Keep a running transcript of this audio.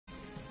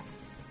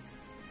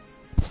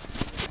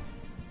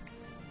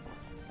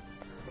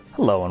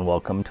Hello and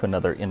welcome to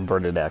another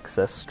Inverted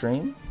Access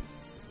stream.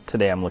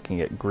 Today I'm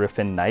looking at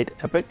Gryphon Knight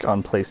Epic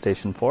on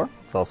PlayStation 4.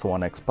 It's also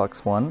on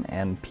Xbox One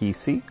and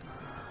PC.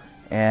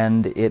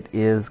 And it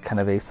is kind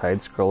of a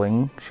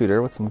side-scrolling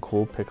shooter with some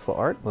cool pixel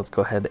art. Let's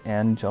go ahead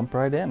and jump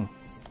right in.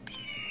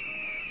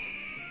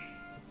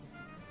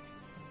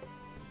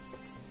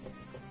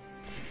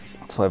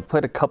 So I've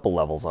played a couple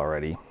levels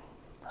already.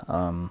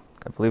 I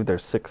believe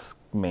there's 6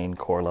 main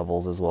core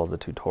levels as well as a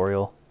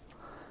tutorial.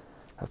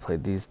 I've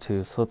played these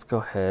two, so let's go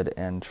ahead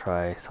and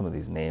try. Some of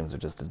these names are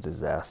just a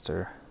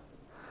disaster.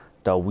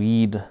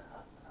 Dawid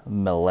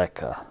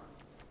Meleka,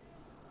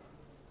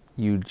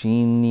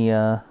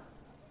 Eugenia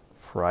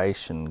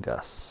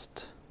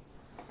Freischengust.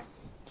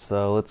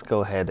 So let's go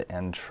ahead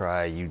and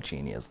try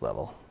Eugenia's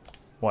level.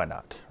 Why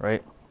not,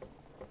 right?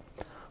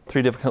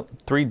 Three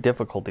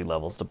difficulty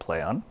levels to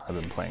play on. I've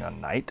been playing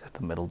on Knight at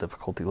the middle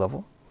difficulty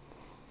level.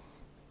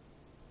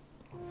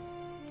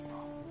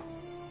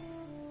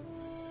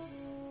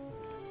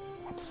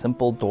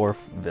 Simple Dwarf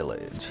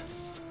Village.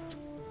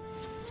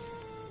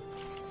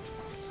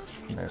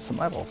 And there's some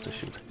eyeballs to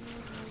shoot.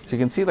 So you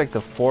can see like the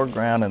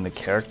foreground and the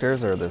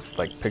characters are this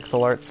like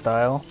pixel art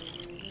style.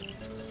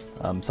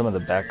 Some of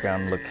the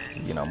background looks,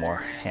 you know, more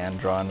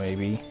hand-drawn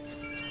maybe.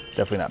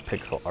 Definitely not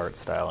pixel art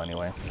style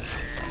anyway.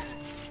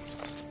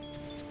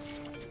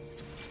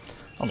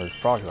 Oh, there's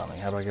frogs on me.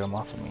 How do I get them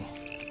off of me?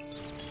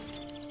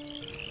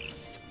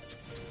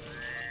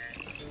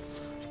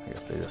 I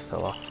guess they just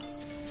fell off.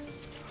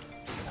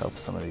 Help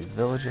some of these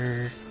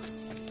villagers.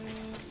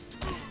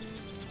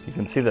 You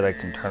can see that I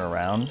can turn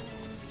around.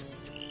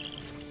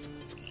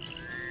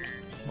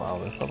 Wow,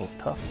 this level's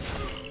tough.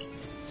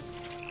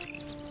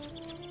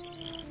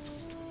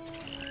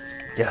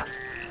 Yeah,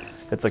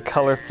 it's a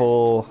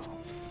colorful,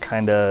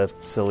 kind of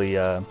silly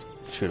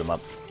shoot 'em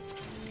up.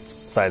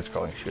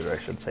 Side-scrolling shooter, I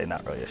should say,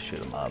 not really a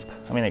shoot 'em up.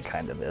 I mean, it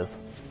kind of is.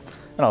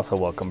 And also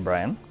welcome,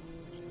 Brian.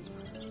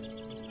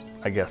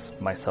 I guess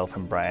myself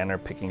and Brian are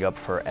picking up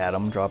for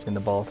Adam dropping the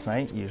ball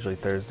tonight. Usually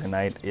Thursday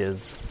night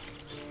is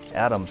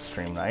Adam's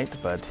stream night,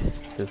 but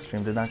his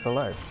stream did not go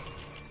live.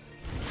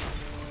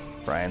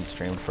 Brian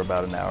streamed for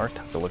about an hour,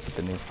 took a look at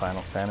the new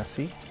Final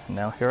Fantasy, and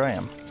now here I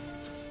am.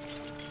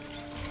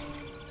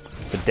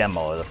 The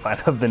demo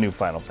of the new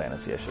Final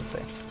Fantasy, I should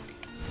say.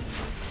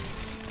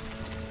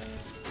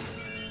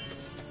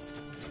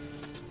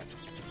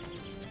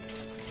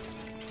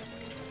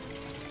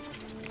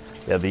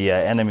 Yeah, the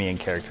enemy and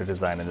character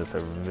design in this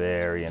are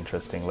very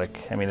interesting. Like,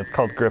 I mean, it's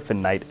called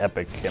Gryphon Knight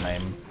Epic, and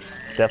I'm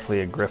definitely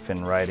a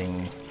Gryphon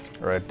riding,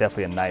 or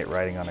definitely a knight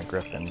riding on a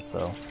Gryphon,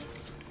 so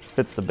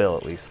fits the bill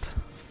at least.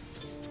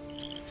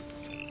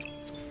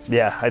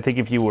 Yeah, I think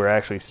if you were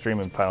actually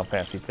streaming Final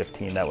Fantasy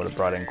 15, that would have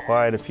brought in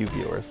quite a few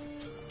viewers.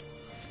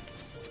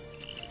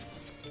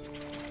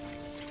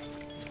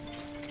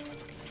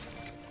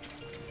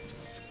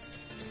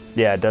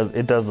 Yeah,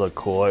 it does look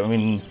cool. I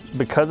mean,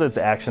 because it's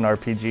action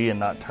RPG and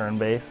not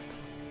turn-based,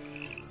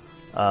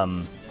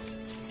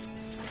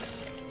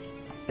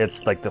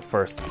 it's like the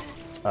first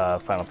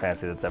Final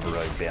Fantasy that's ever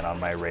really been on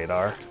my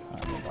radar.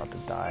 I'm about to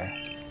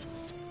die.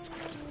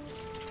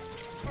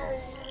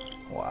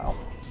 Wow.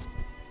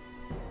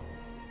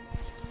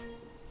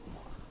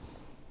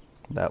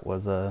 That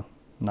was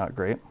not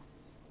great.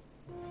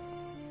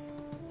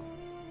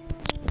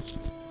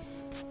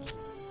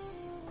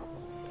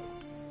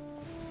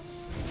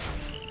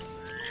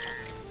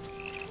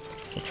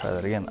 We'll try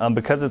that again.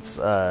 Because it's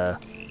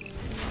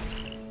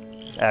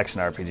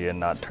action RPG and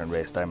not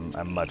turn-based,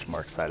 I'm much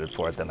more excited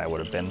for it than I would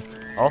have been.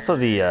 Also,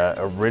 the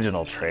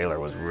original trailer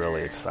was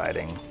really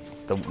exciting.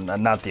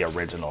 Not the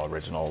original,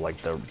 like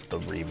the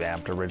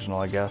revamped original,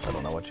 I guess. I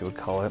don't know what you would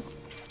call it.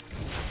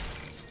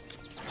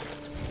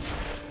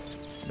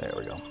 There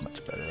we go.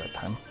 Much better that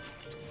time.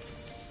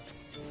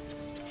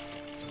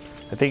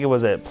 I think it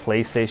was at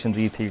PlayStation's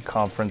E3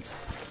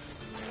 conference.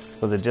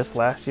 Was it just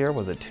last year?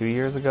 Was it 2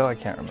 years ago? I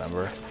can't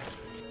remember.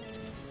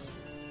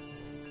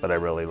 But I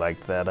really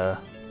liked that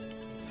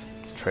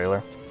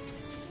trailer.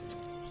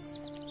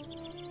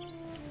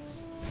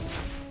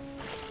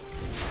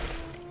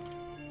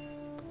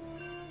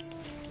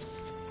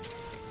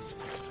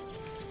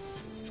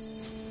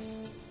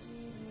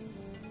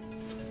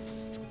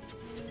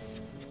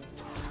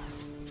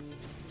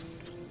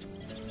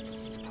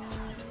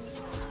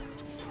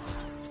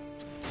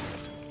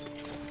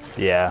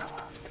 Yeah,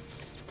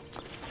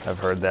 I've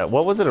heard that.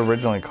 What was it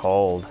originally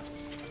called?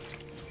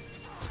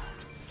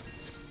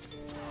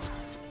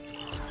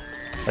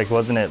 Like,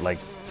 wasn't it like,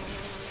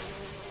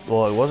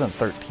 well, it wasn't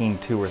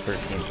 13.2 or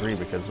 13.3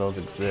 because those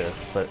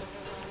exist, but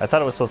I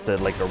thought it was supposed to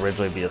like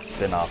originally be a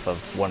spin-off of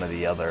one of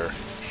the other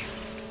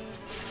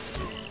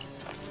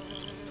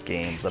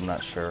games. I'm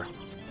not sure.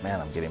 Man,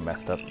 I'm getting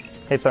messed up.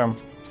 Hey, Therm.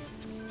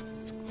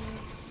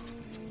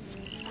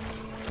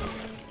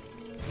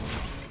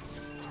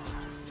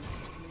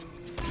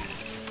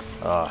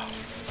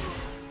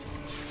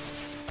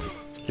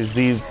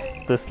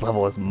 This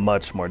level is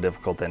much more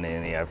difficult than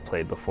any I've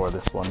played before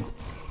this one.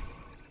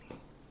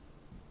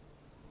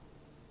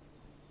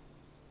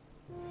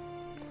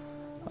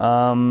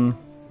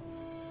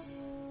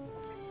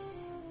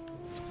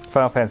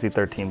 Final Fantasy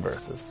 13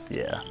 Versus.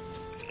 Yeah,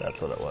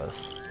 that's what it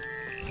was.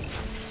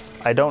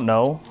 I don't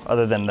know,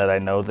 other than that I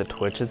know that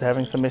Twitch is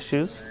having some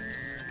issues.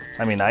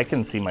 I mean, I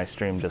can see my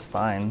stream just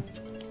fine.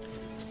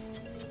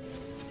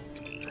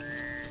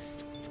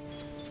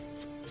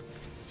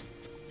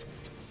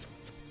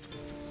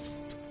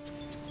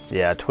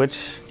 Yeah, Twitch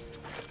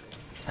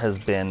has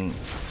been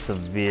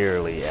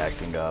severely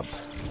acting up.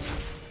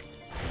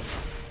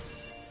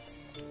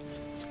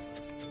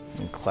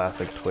 In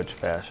classic Twitch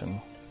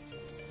fashion.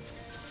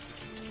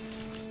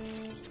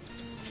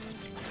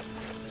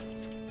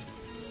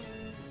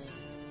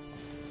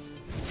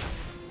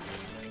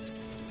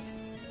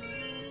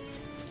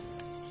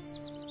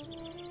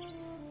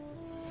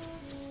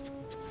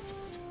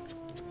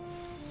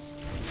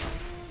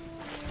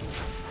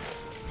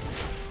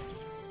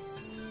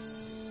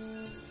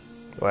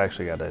 Oh, I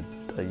actually got a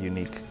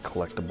unique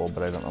collectible,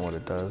 but I don't know what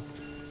it does.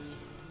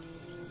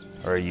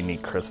 Or a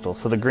unique crystal.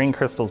 So the green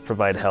crystals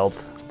provide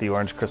health. The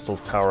orange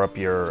crystals power up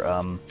your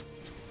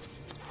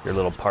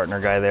little partner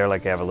guy there.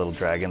 Like I have a little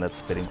dragon that's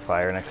spitting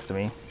fire next to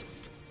me.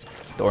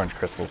 The orange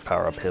crystals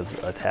power up his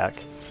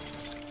attack.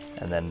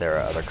 And then there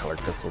are other colored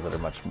crystals that are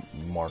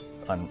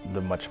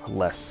much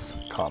less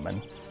common.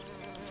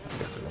 I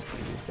guess we're gonna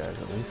see these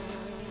guys at least.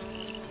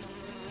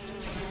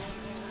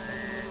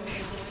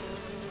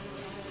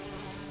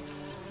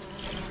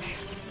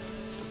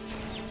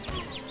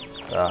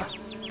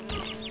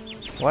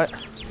 What?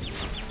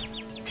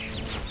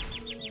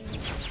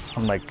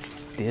 I'm like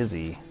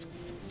dizzy.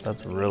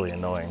 That's really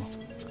annoying.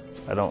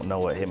 I don't know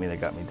what hit me that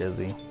got me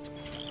dizzy.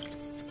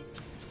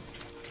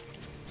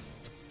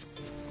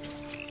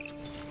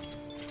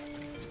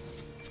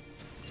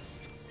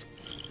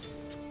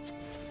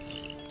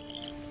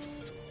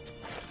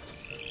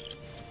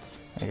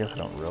 I guess I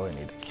don't really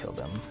need to kill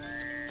them.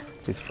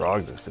 These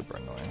frogs are super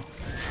annoying.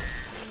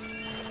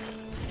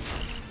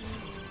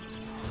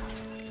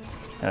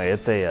 Anyway,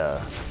 there's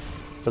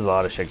a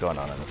lot of shit going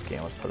on in this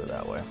game, let's put it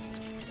that way.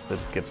 It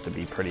gets to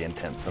be pretty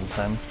intense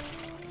sometimes.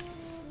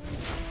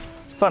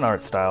 Fun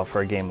art style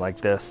for a game like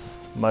this.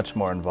 Much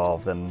more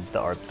involved than the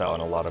art style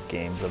in a lot of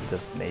games of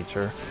this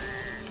nature.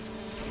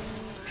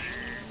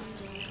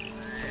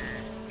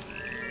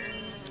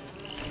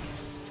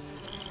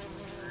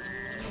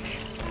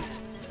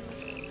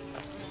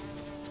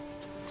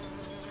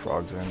 These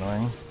frogs are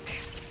annoying.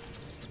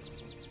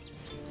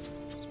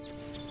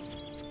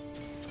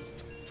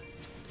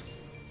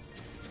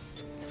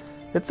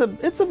 It's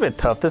a bit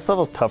tough. This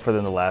level's tougher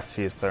than the last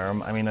few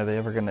Therm. I mean, are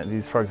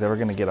these frogs ever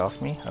gonna get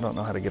off me? I don't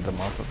know how to get them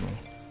off of me.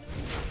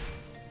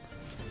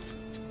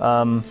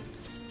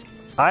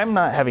 I'm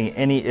not having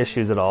any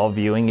issues at all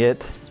viewing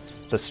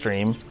the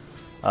stream.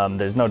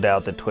 There's no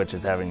doubt that Twitch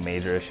is having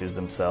major issues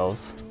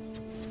themselves.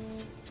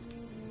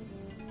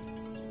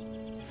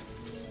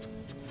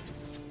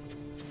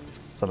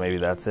 So maybe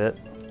that's it.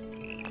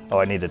 Oh,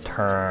 I need to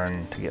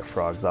turn to get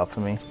frogs off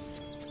of me.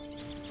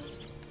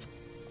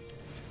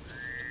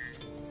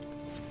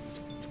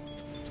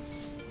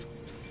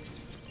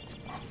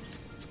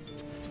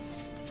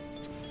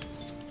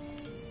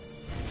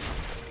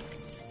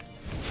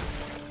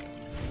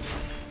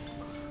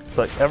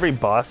 So like every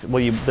boss,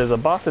 there's a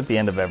boss at the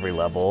end of every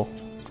level,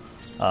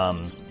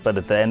 but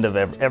at the end of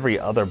every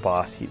other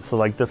boss, so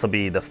like this will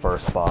be the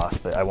first boss,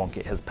 but I won't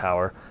get his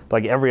power.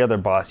 But like every other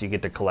boss, you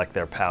get to collect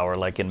their power,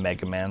 like in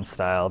Mega Man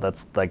style.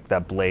 That's like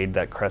that blade,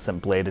 that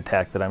crescent blade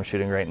attack that I'm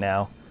shooting right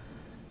now,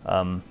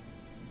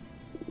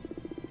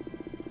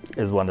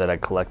 is one that I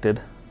collected.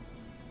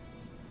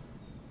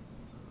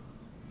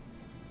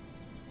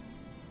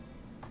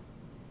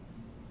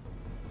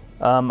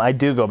 I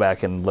do go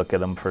back and look at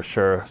them for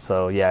sure.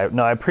 So yeah,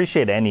 no, I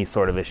appreciate any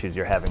sort of issues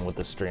you're having with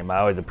the stream. I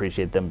always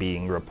appreciate them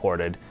being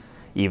reported,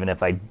 even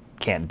if I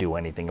can't do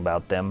anything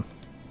about them.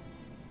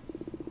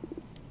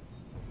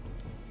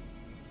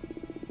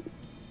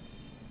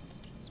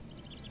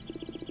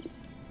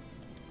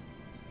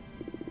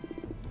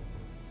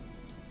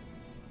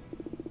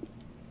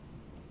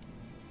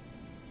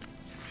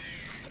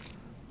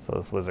 So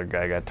this wizard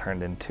guy got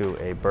turned into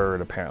a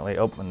bird apparently.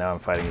 Oh, and now I'm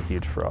fighting a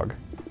huge frog.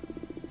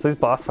 So these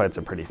boss fights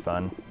are pretty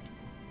fun.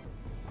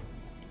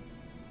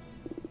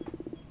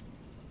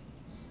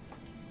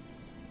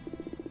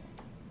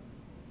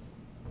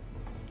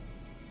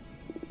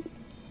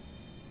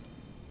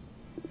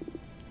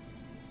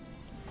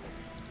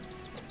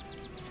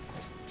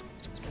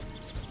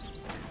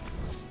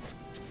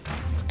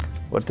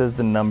 What does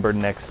the number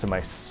next to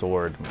my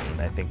sword mean?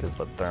 I think is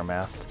what Therm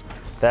asked.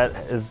 That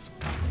is,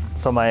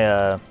 so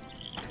my,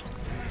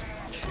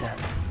 shit,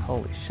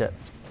 holy shit.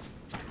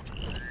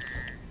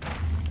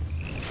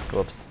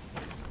 Whoops.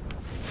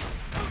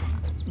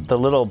 The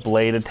little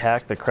blade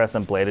attack, the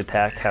crescent blade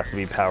attack, has to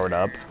be powered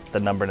up. The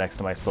number next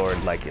to my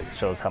sword, like, it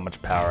shows how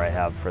much power I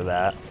have for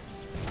that.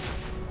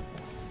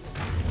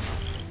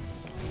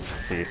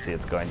 So you see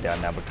it's going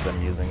down now because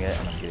I'm using it,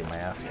 and I'm getting my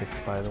ass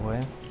kicked, by the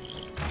way.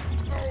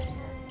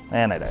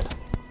 And I died.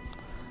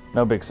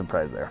 No big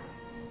surprise there.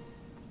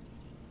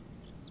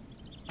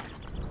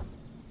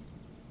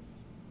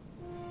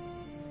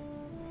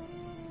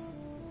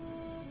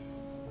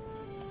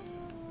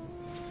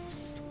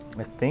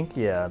 I think,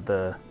 yeah,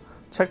 the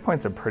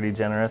checkpoints are pretty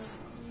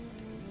generous.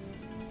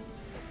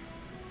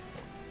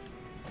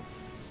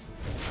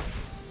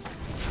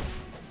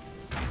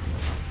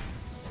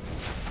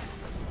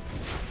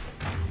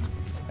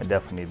 I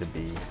definitely need to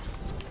be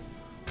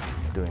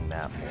doing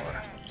that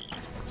more.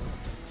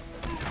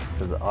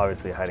 Because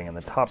obviously hiding in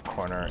the top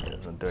corner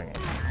isn't doing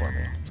anything for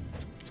me.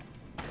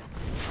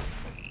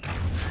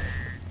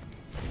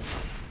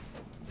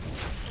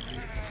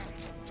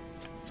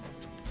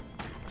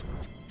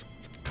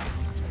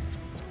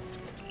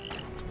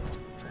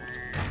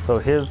 So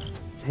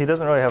he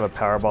doesn't really have a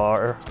power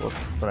bar,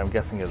 but I'm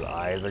guessing his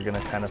eyes are gonna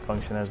kind of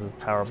function as his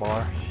power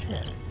bar.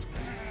 Shit.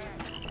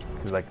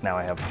 Because like now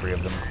I have 3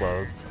 of them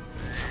closed.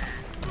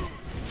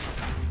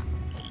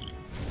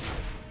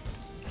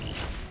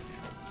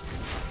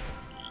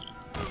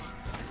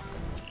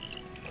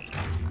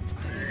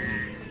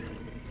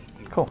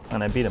 Cool,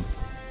 and I beat him.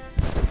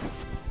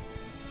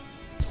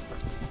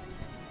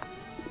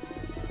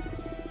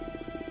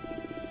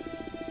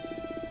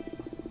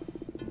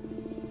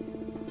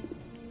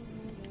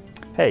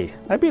 Hey,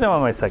 I beat him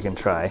on my second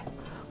try.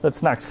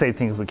 Let's not say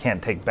things we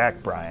can't take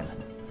back, Brian.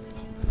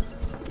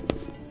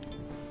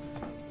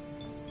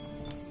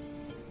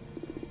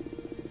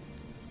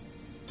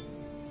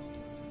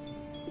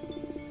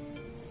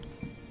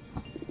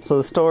 So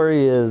the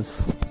story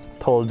is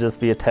told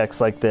just via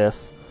text like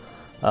this.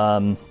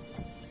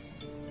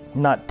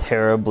 Not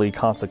terribly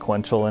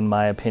consequential in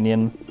my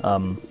opinion.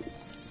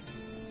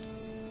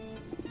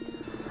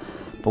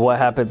 But what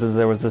happens is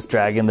there was this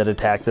dragon that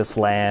attacked this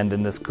land,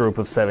 and this group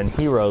of 7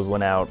 heroes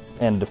went out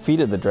and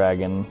defeated the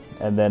dragon,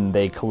 and then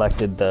they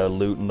collected the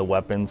loot and the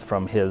weapons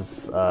from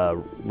his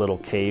little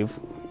cave.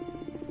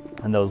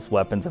 And those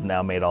weapons have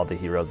now made all the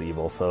heroes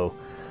evil, so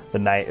the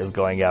knight is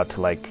going out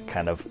to like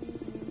kind of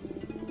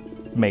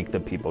make the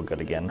people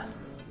good again.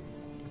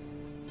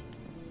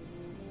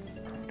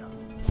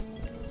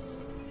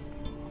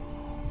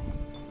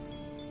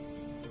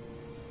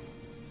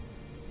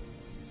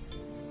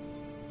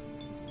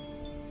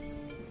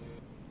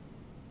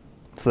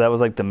 So that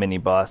was like the mini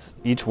boss.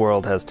 Each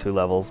world has 2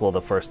 levels. Well,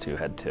 the first 2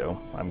 had 2.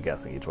 I'm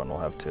guessing each one will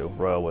have 2.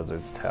 Royal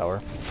Wizard's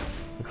Tower.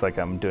 Looks like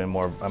I'm doing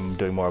more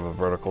of a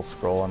vertical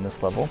scroll on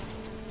this level.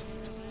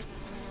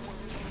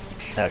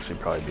 Actually,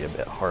 probably be a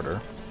bit harder.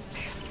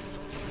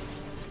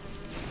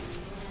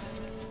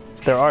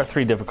 There are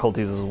 3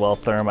 difficulties as well,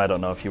 Therm. I don't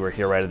know if you were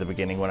here right at the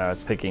beginning when I was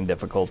picking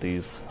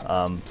difficulties.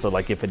 So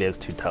like if it is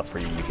too tough for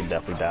you, you can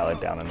definitely dial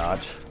it down a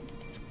notch.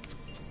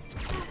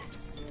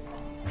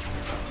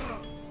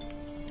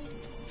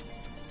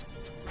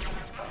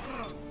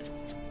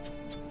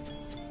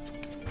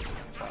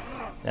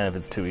 And if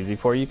it's too easy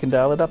for you, you can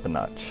dial it up a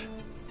notch.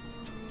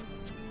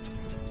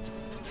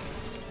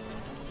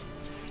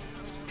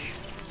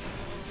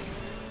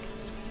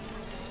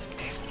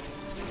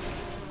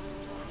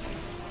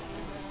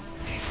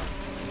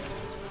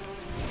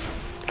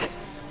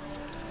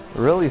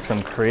 Really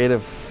some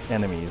creative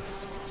enemies.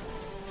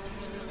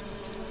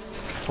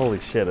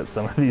 Holy shit at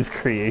some of these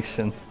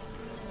creations.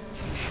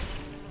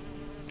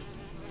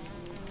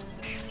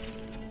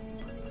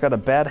 I've got a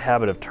bad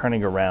habit of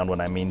turning around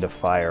when I mean to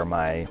fire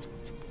my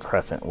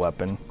crescent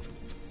weapon.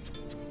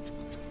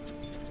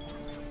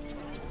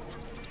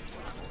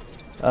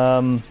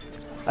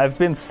 I've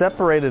been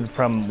separated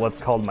from what's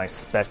called my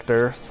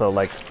Spectre, so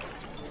like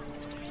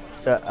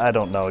I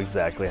don't know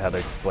exactly how to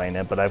explain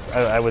it, but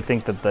I would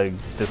think that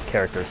this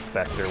character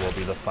Spectre will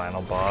be the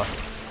final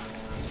boss.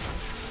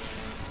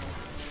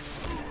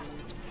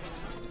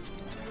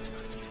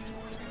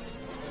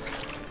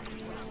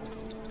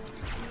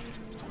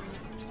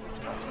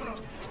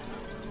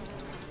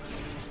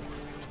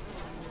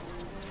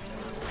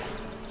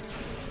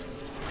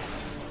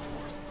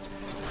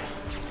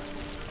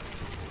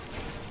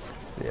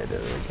 See, I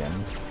did it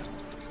again.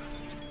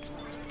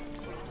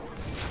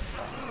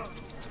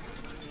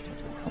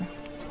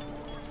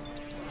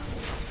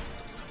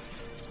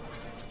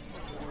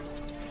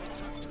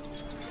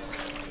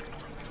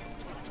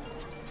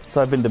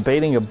 So I've been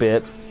debating a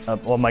bit.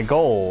 Well, my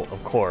goal,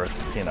 of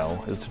course, you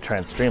know, is to try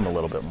and stream a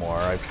little bit more.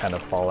 I've kind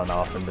of fallen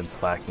off and been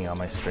slacking on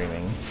my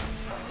streaming.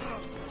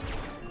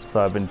 So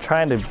I've been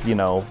trying to, you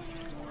know,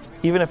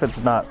 even if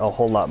it's not a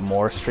whole lot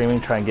more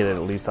streaming, try and get it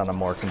at least on a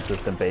more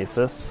consistent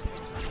basis.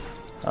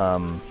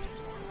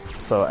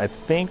 So I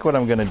think what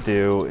I'm going to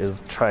do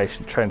is try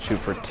and shoot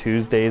for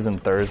Tuesdays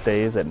and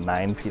Thursdays at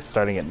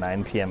starting at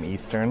 9 p.m.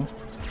 Eastern.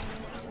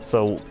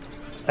 So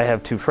I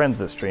have 2 friends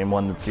that stream,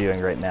 one that's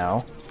viewing right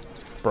now,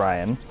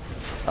 Brian.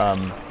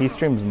 He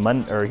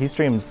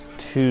streams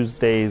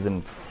Tuesdays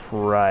and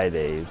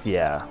Fridays,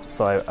 yeah.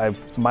 So I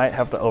might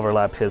have to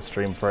overlap his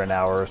stream for an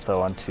hour or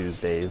so on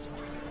Tuesdays.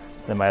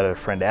 Then my other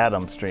friend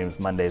Adam streams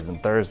Mondays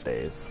and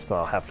Thursdays, so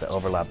I'll have to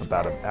overlap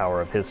about an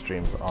hour of his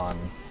streams on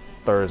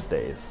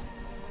Thursdays.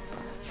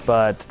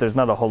 But there's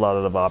not a whole lot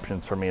of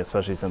options for me,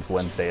 especially since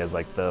Wednesday is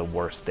like the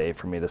worst day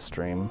for me to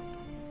stream.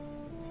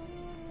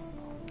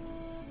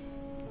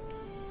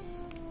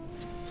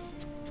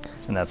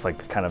 And that's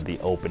like kind of the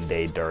open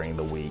day during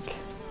the week.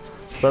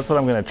 So that's what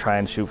I'm going to try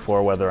and shoot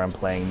for, whether I'm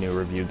playing new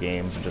review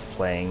games or just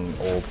playing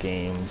old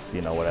games,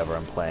 you know, whatever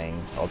I'm playing.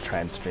 I'll try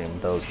and stream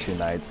those 2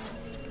 nights.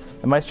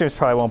 And my streams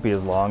probably won't be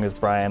as long as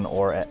Brian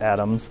or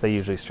Adam's. They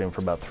usually stream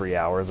for about 3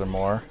 hours or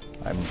more.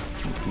 I'm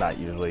not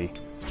usually...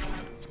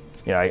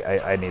 You know,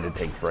 I need to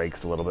take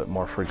breaks a little bit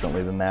more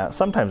frequently than that.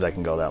 Sometimes I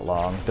can go that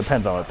long.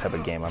 Depends on what type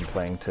of game I'm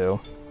playing, too.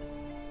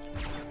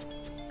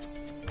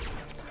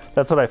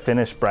 That's what I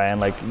finished, Brian.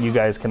 Like, you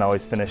guys can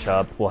always finish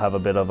up. We'll have a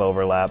bit of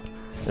overlap.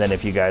 Then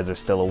if you guys are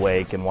still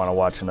awake and want to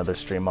watch another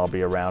stream, I'll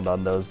be around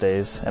on those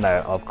days. And I,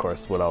 of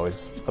course, would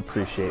always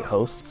appreciate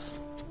hosts.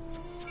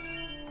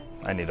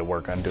 I need to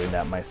work on doing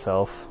that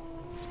myself.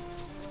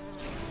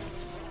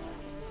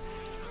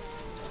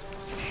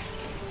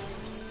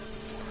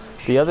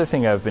 The other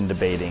thing I've been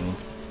debating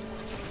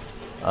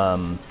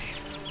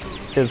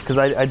is because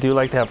I do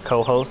like to have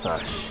co-hosts. Ah,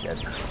 shit.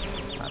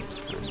 I'm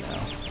screwed now.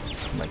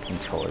 My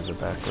controllers are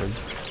backwards.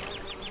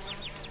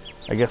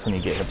 I guess when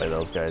you get hit by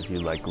those guys, you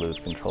like lose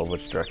control of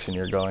which direction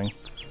you're going.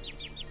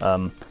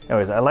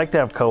 Anyways, I like to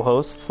have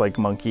co-hosts like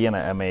Monkey, and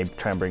I may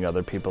try and bring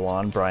other people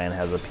on. Brian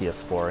has a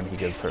PS4, and he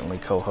can certainly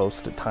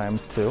co-host at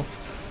times too.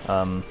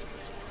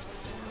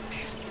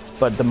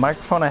 But the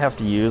microphone I have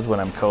to use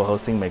when I'm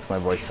co-hosting makes my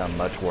voice sound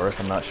much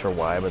worse. I'm not sure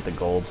why, but the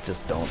golds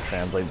just don't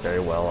translate very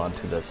well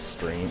onto the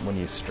stream when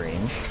you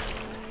stream.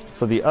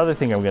 So the other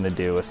thing I'm going to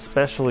do,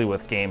 especially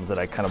with games that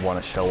I kind of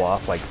want to show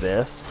off like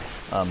this,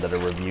 that are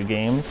review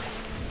games,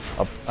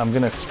 I'm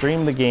going to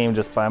stream the game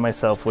just by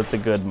myself with the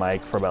good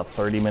mic for about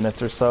 30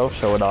 minutes or so,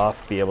 show it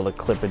off, be able to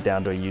clip it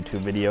down to a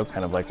YouTube video,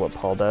 kind of like what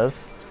Paul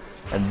does.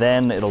 And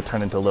then it'll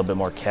turn into a little bit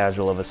more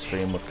casual of a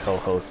stream with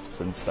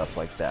co-hosts and stuff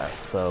like that.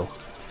 So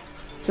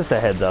just a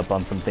heads up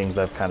on some things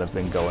I've kind of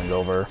been going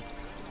over.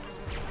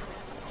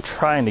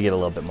 Trying to get a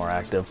little bit more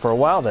active. For a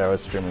while there I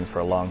was streaming for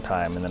a long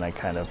time, and then I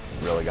kind of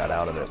really got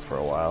out of it for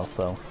a while,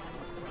 so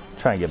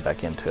try and get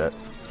back into it.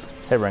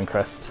 Hey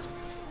Rencrest.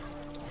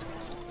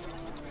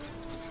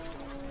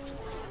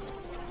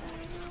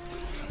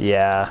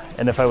 Yeah,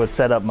 and if I would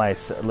set up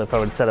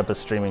a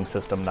streaming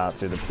system not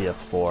through the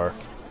PS4,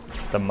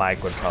 the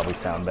mic would probably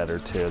sound better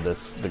too.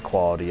 The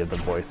quality of the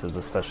voices,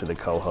 especially the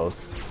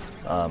co-hosts,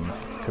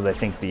 because I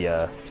think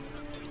the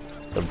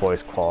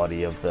voice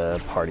quality of the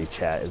party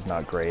chat is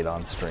not great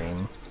on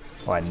stream.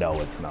 Well, I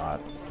know it's not.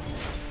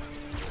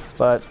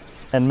 But,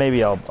 and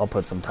maybe I'll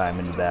put some time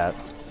into that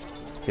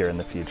here in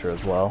the future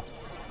as well.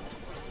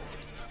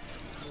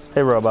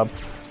 Hey Robob.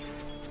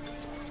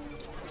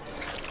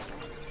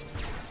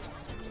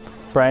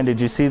 Brian,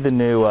 did you see the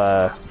new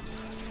Oh,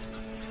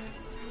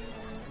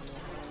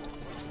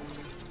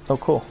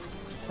 cool.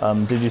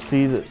 Did you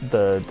see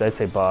did I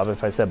say Bob?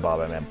 If I said Bob,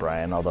 I meant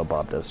Brian, although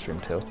Bob does stream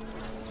too.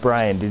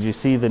 Brian, did you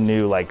see the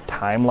new, like,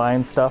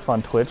 timeline stuff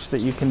on Twitch that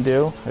you can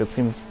do? It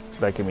seems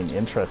like, I mean,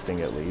 interesting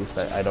at least.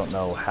 I don't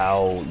know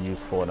how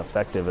useful and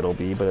effective it'll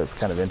be, but it's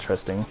kind of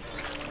interesting.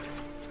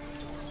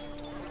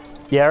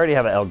 Yeah, I already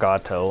have an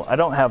Elgato. I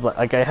don't have,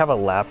 like, I have a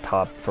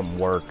laptop from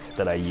work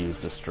that I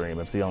use to stream.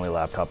 It's the only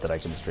laptop that I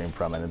can stream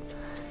from, and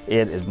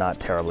it is not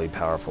terribly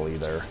powerful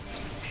either.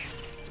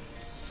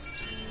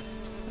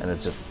 And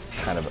it's just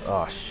kind of,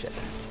 oh shit,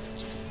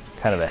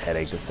 kind of a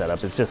headache to set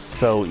up. It's just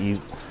so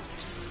easy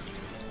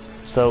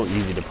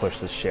to push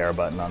the share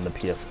button on the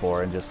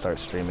PS4 and just start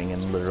streaming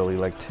in literally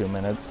like 2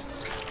 minutes.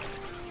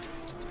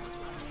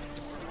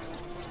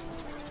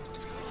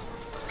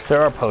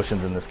 There are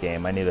potions in this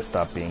game. I need to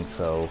stop being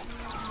so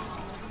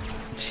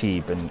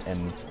cheap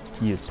and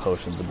use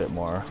potions a bit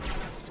more,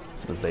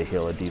 because they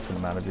heal a decent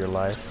amount of your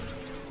life.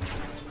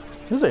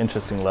 This is an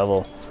interesting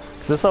level.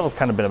 This level's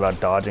kind of been about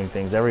dodging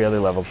things. Every other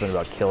level's been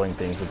about killing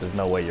things, but there's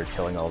no way you're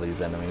killing all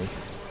these enemies.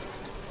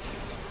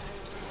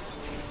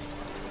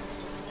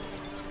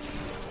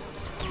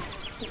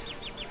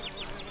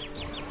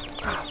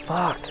 Ah,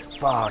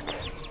 fuck.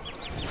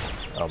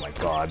 Oh my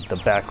god, the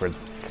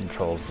backwards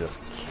controls just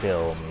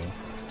kill me.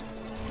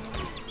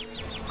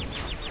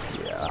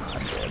 Yeah,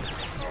 I'm dead.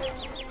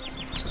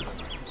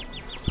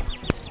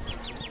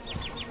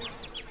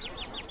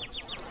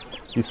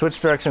 You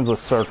switch directions with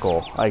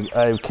circle.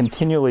 I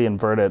continually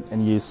invert it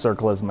and use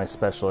circle as my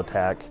special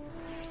attack,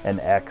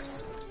 and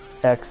X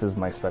is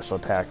my special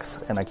attacks,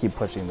 and I keep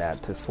pushing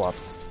that to swap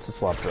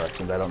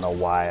directions. I don't know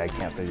why I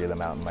can't figure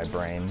them out in my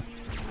brain,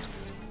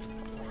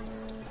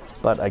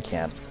 but I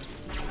can't.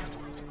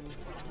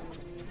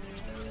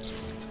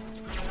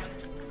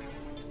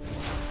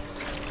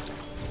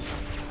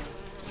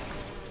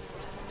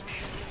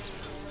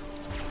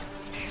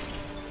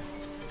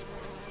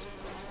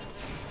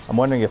 I'm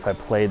wondering if I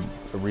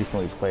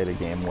recently played a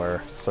game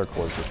where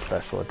circle is the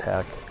special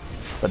attack,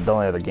 but the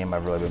only other game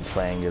I've really been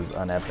playing is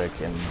Unepic,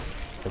 and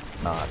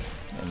it's not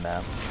in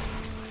that.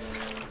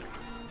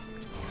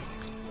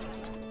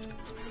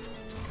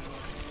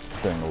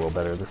 Doing a little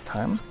better this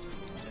time.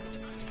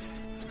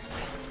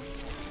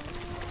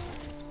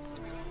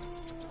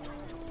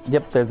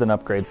 Yep, there's an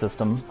upgrade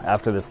system.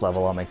 After this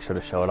level, I'll make sure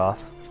to show it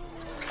off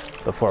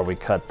before we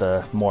cut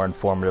the more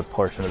informative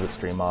portion of the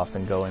stream off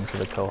and go into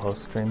the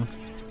co-host stream,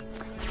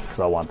 because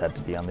I want that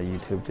to be on the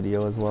YouTube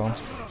video as well.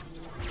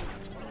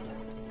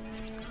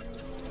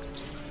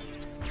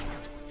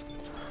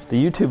 The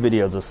YouTube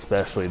videos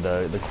especially,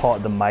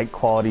 the mic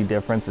quality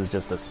difference is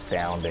just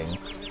astounding.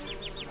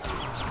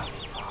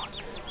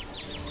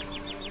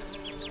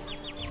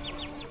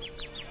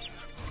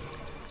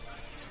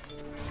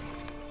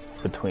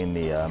 Between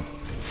the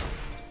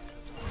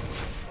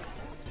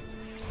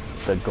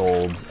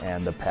golds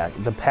and the pack.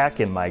 The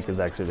pack-in mic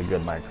is actually the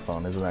good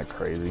microphone. Isn't that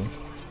crazy?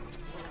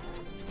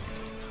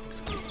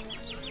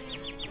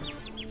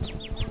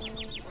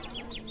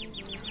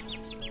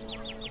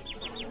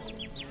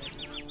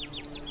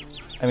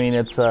 I mean,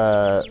 it's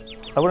I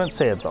wouldn't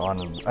say it's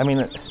on. I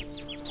mean,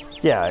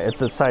 yeah,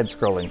 it's a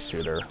side-scrolling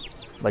shooter.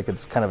 Like,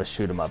 it's kind of a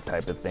shoot 'em up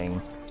type of thing.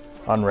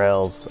 On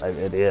rails,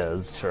 it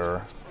is,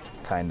 sure,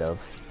 kind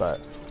of, but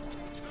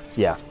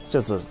yeah, it's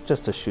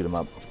just a shoot 'em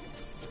up.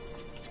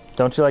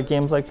 Don't you like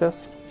games like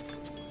this?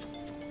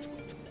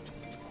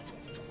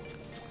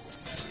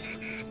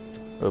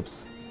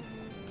 Oops.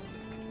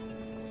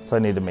 So I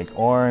need to make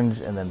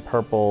orange, and then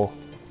purple,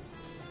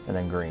 and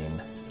then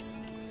green.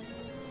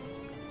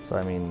 So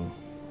I mean,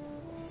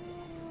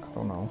 I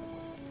don't know.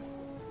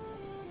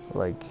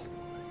 Like,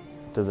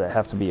 does it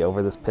have to be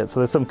over this pit? So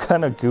there's some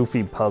kind of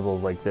goofy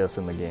puzzles like this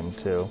in the game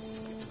too.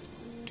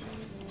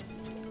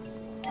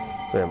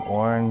 So we have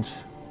orange.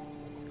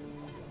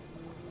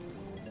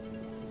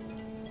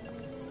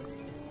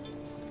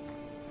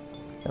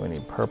 Then we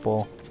need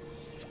purple.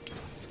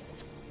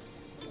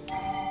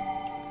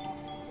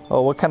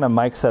 Oh, what kind of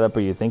mic setup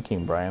are you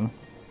thinking, Brian?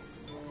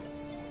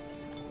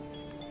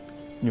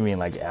 You mean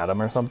like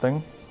Adam or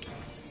something?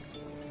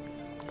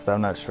 Because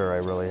I'm not sure I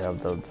really have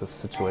the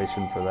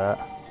situation for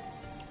that.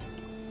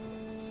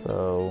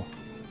 So,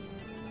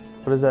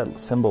 what does that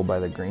symbol by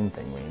the green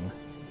thing mean?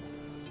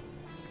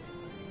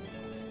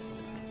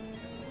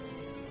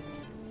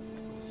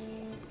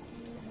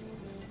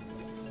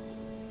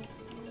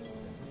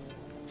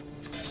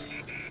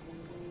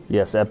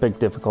 Yes, epic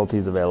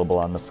difficulties available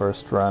on the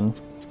first run.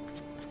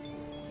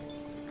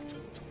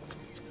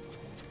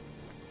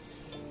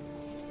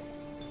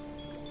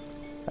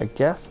 I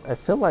guess, I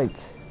feel like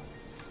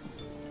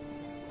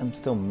I'm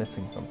still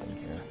missing something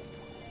here.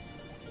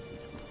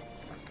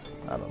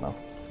 I don't know.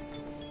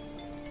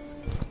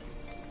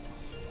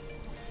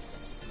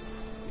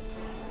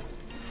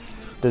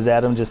 Does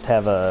Adam just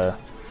have a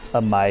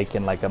mic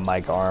and like a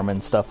mic arm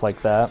and stuff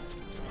like that?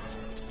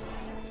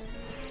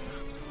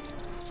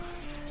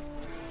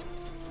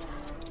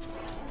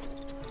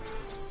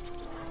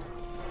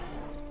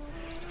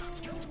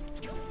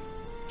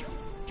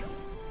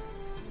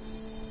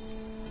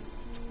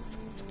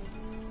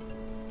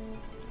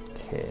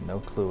 Okay, no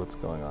clue what's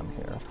going on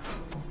here.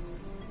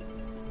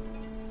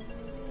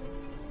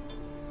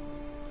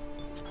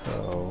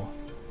 So...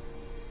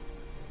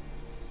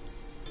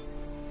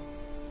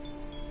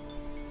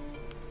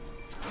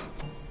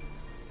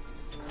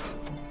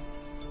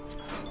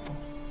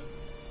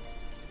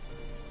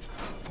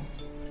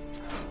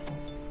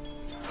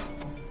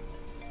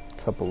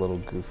 couple little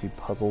goofy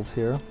puzzles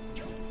here.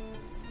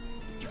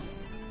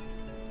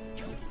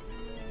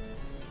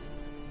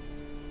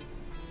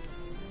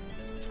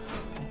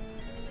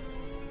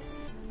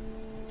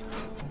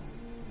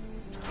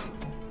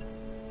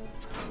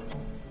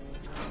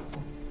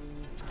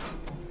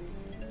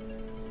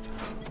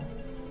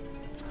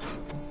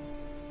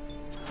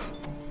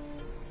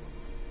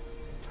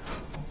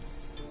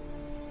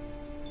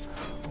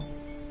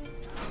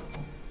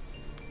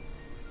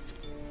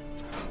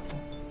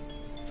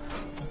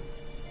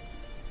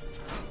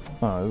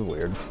 Oh, this is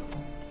weird.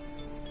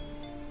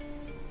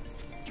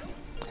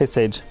 Hey,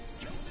 Sage.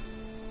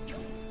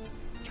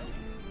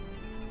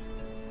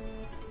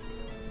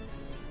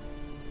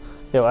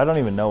 Yo, I don't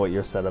even know what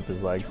your setup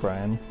is like,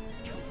 Brian.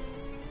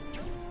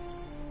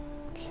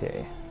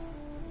 Okay.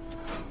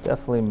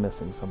 Definitely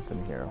missing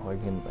something here. Well,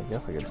 I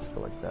guess I could just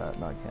go like that.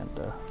 No, I can't.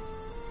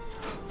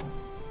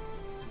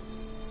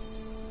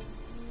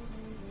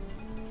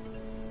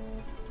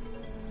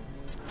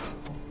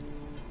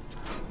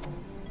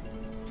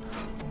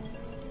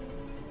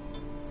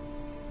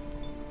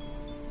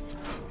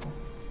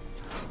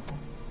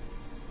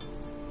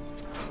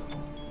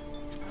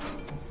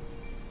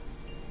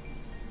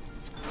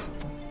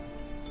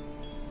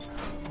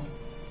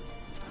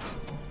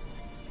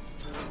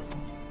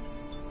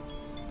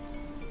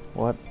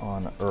 What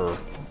on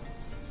earth?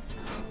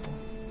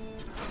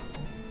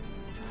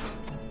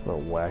 It's the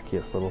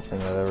wackiest little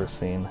thing I've ever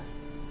seen.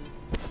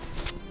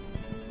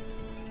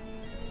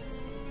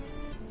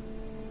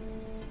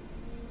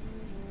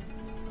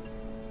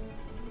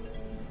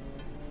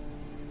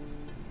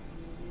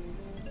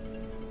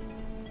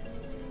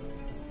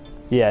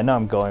 Yeah, I know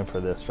I'm going for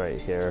this right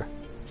here.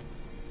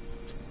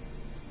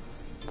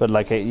 But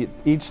like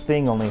each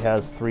thing only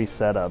has 3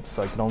 setups,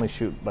 so I can only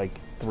shoot like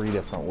 3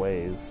 different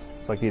ways.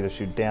 So I can either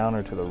shoot down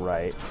or to the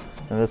right.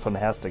 And this one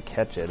has to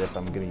catch it if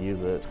I'm going to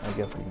use it. I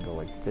guess I can go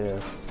like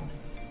this.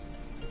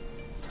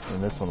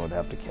 And this one would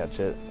have to catch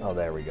it. Oh,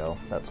 there we go.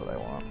 That's what I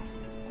want.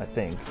 I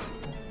think.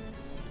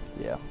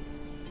 Yeah.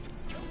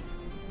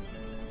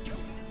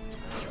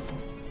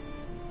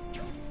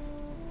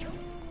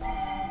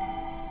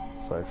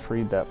 So So I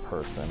freed that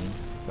person.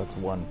 That's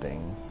one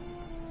thing.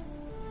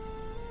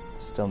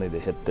 Still need to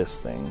hit this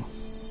thing.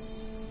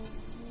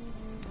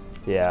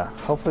 Yeah,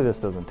 hopefully this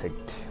doesn't take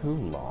too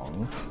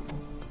long.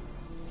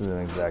 This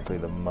isn't exactly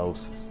the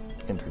most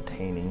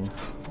entertaining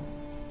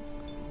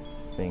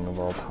thing of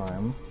all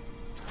time.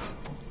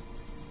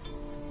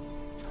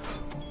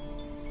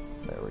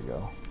 There we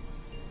go.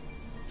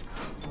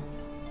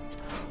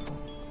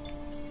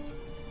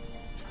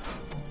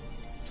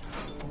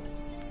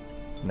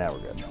 Now we're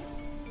good.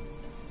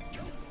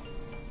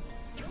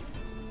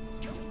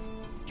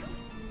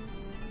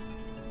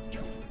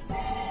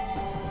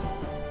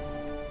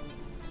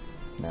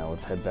 Now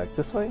let's head back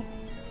this way.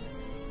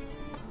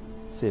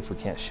 See if we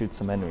can't shoot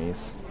some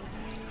enemies.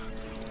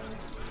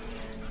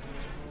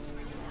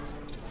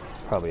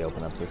 Probably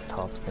open up this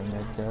top thing,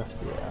 I guess.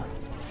 Yeah.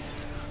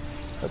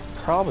 That's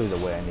probably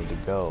the way I need to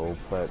go,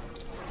 but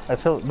I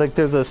feel like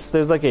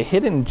there's like a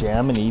hidden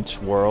gem in each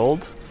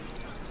world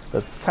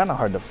that's kind of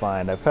hard to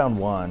find. I found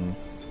one.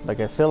 Like,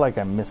 I feel like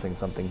I'm missing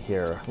something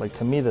here. Like,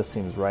 to me this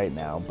seems right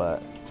now,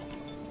 but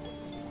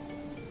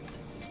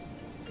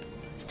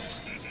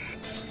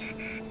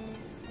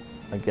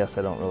I guess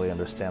I don't really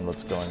understand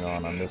what's going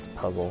on this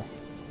puzzle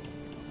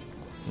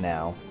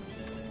now.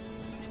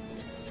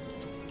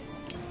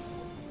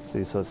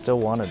 See, so it still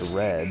wanted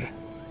red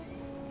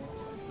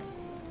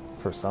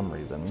for some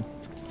reason.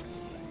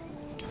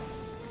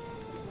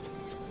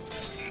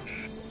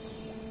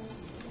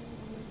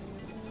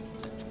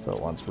 So it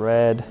wants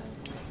red.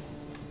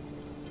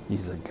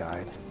 Use a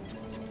guide.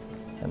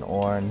 And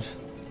orange.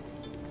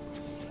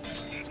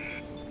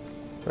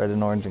 Red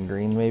and orange and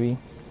green, maybe?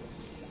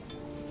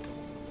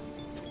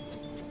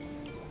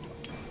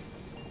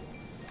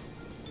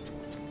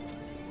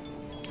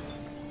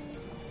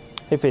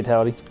 Hey,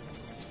 Fatality.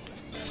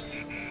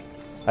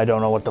 I don't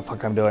know what the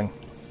fuck I'm doing.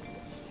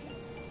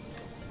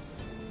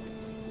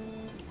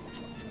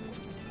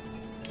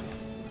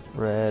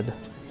 Red,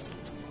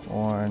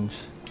 orange,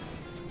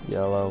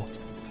 yellow,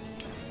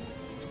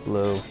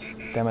 blue.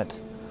 Damn it.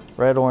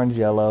 Red, orange,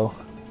 yellow.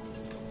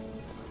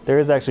 There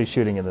is actually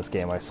shooting in this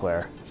game, I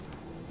swear.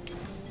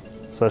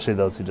 Especially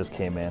those who just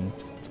came in.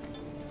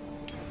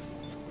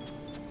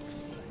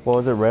 What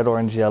was it? Red,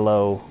 orange,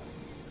 yellow,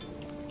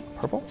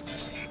 purple?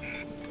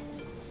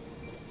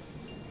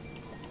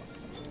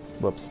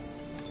 Whoops.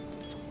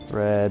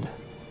 Red,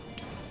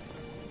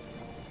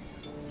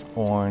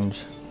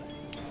 orange,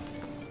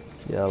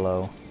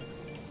 yellow,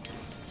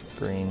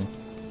 green,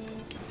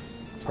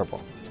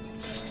 purple.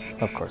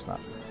 Of course not.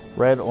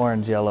 Red,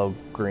 orange, yellow,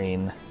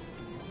 green,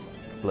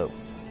 blue.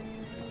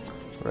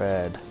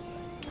 Red,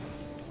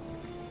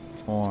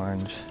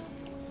 orange,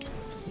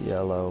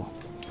 yellow,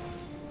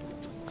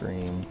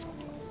 green,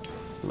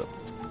 blue.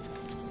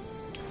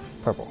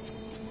 Purple.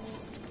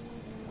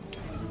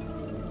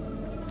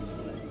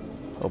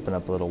 Open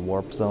up a little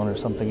warp zone or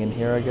something in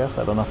here, I guess.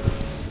 I don't know.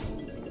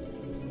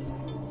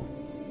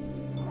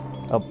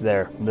 Oh,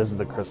 there. This is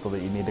the crystal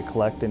that you need to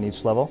collect in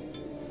each level.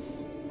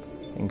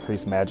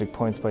 Increase magic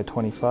points by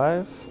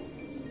 25.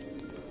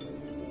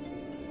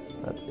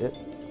 That's it.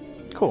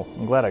 Cool.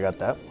 I'm glad I got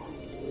that.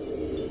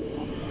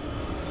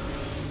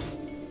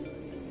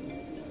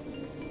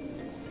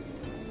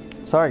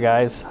 Sorry,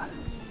 guys.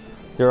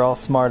 You're all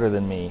smarter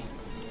than me.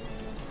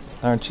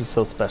 Aren't you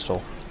so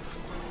special?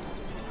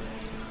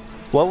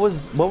 What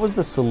was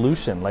the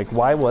solution? Like,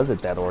 why was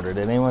it that order?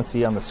 Did anyone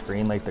see on the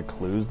screen, like, the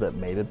clues that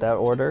made it that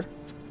order?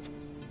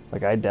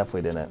 Like, I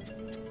definitely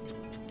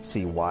didn't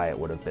see why it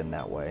would have been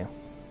that way.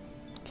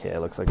 Okay, it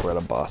looks like we're at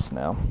a boss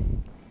now.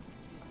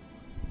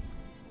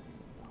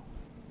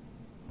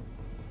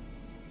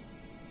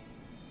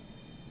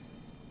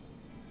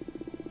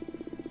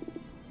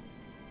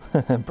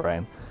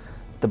 Brian.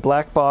 The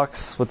black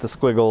box with the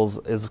squiggles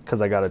is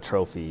because I got a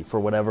trophy. For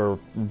whatever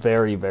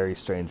very, very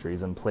strange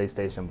reason,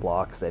 PlayStation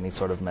blocks any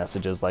sort of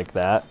messages like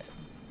that.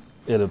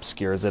 It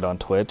obscures it on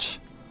Twitch.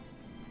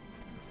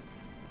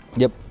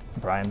 Yep,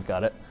 Brian's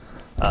got it.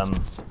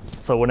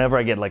 So whenever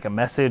I get like a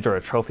message or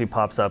a trophy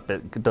pops up,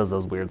 it does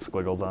those weird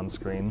squiggles on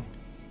screen.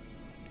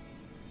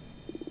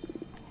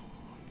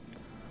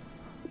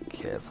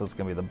 Okay, so it's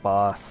gonna be the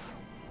boss.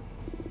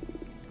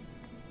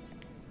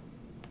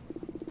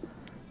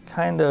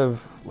 Kind of,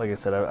 like I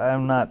said,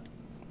 I'm not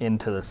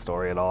into the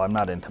story at all. I'm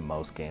not into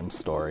most games'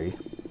 story,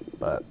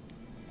 but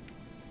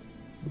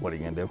what are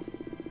you gonna do?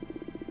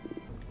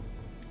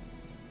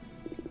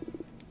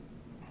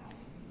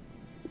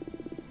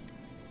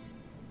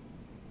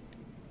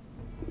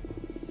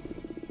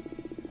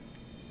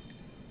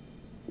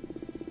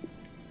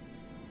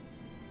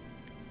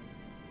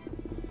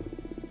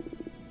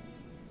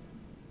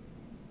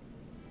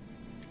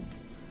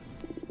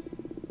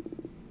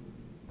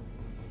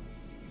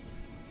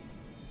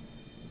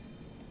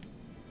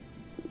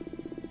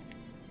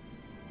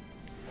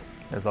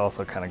 This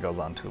also kind of goes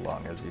on too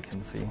long, as you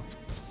can see.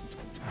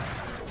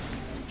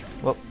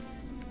 Well,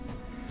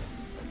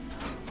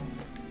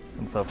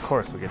 and so of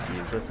course we get to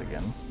use this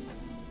again.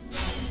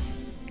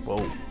 Whoa,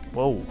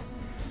 whoa.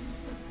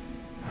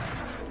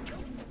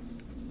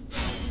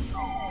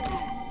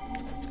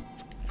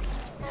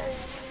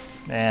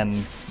 And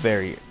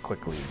very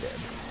quickly dead.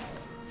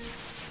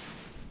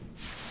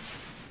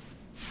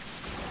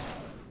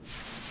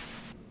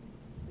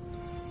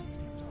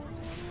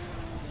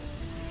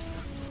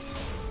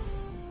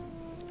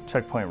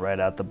 Checkpoint right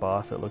at the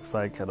boss, it looks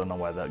like. I don't know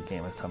why that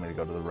game is telling me to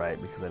go to the right,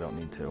 because I don't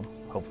need to.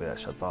 Hopefully that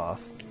shuts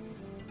off.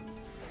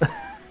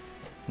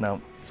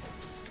 Nope.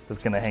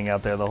 Just gonna hang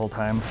out there the whole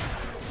time.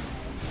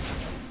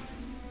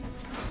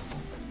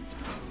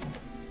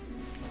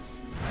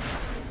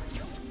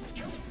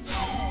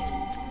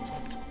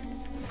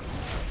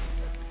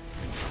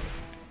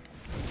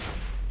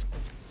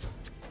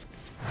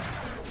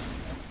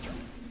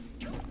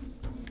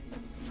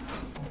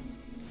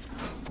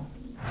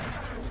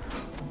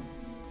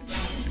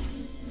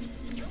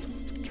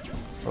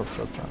 Oops,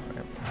 that's not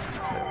right.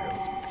 There we go.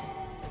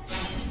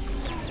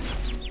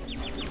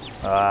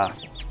 Ah,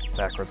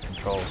 backwards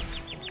controls.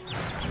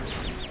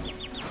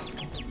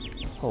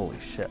 Holy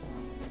shit.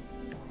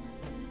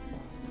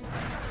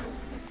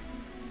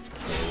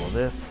 Okay, well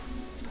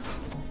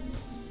this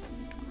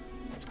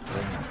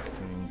doesn't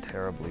seem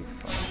terribly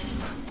fun.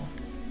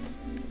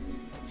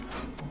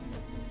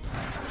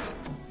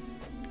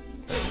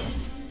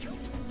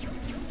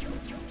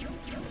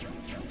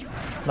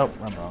 Nope,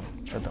 I'm wrong.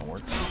 That don't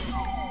work.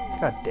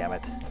 God damn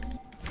it.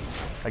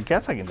 I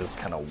guess I can just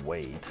kind of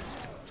wait.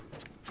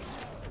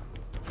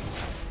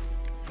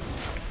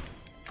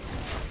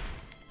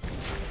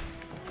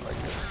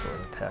 Like this sort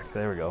of attack.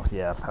 There we go.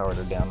 Yeah, powered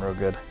her down real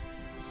good.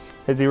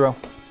 Hey, Zero.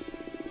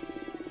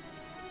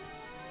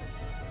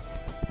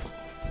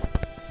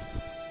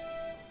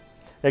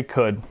 It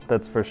could.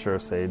 That's for sure,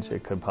 Sage.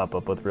 It could pop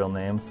up with real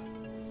names.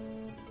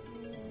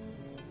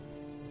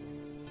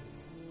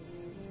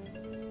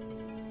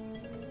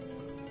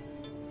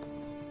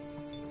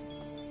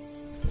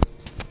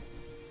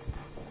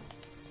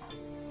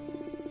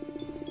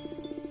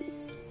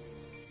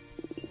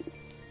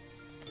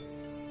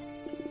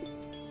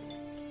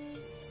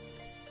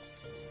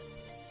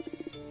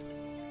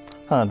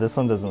 Huh, this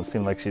one doesn't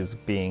seem like she's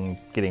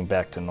getting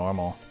back to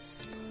normal.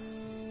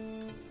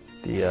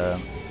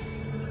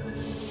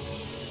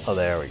 Oh,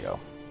 there we go.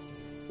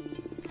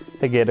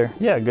 Hey, Gator.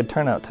 Yeah, good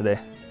turnout today.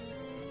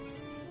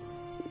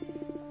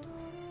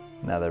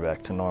 Now they're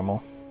back to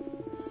normal.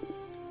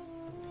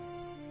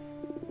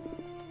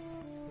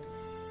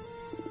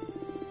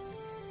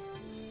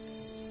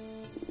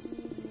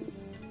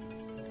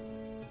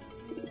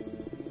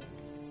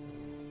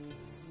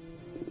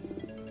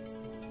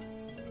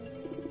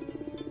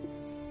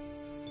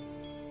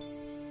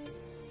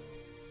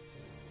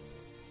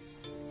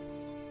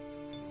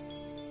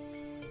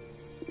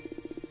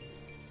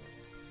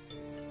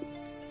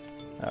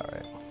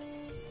 Alright.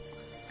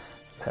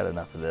 I've had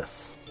enough of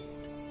this.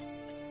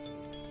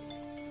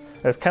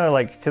 It's kind of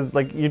like, because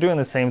like you're doing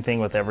the same thing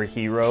with every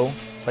hero.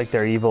 Like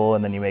they're evil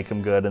and then you make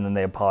them good and then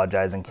they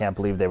apologize and can't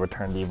believe they were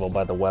turned evil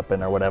by the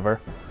weapon or whatever.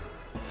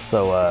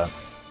 So,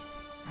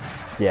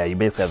 yeah, you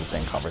basically have the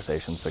same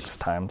conversation 6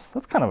 times.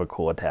 That's kind of a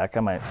cool attack. I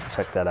might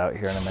check that out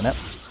here in a minute.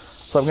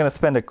 So I'm going to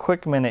spend a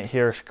quick minute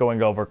here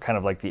going over kind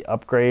of like the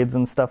upgrades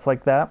and stuff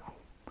like that.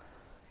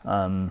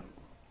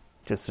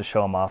 Just to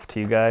show them off to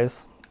you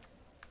guys.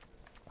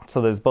 So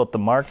there's both the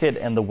market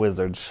and the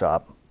wizard's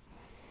shop.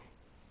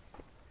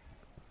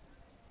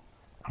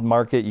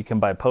 Market, you can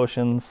buy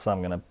potions, so I'm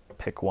going to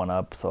pick one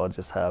up, so I'll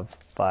just have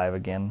 5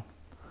 again.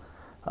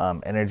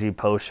 Energy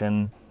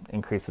potion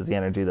increases the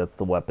energy, that's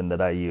the weapon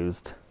that I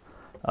used.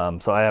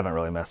 So I haven't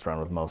really messed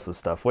around with most of the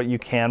stuff. What you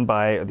can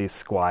buy are these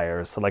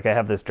squires. So like I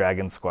have this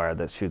dragon squire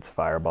that shoots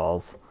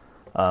fireballs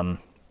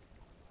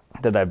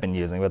that I've been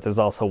using, but there's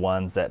also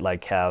ones that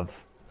like have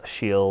a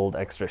shield,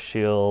 extra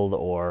shield,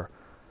 or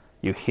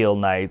you heal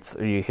knights,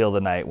 or you heal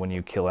the knight when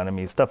you kill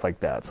enemies, stuff like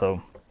that.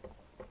 So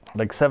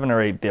like 7 or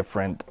 8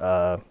 different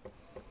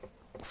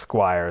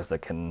squires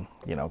that can,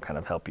 you know, kind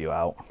of help you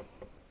out.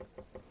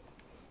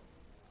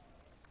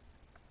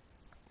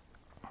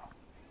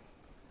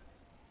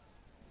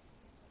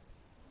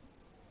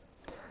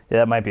 Yeah,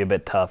 that might be a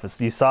bit tough.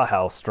 You saw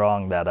how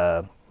strong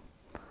that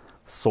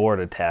sword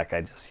attack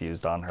I just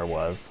used on her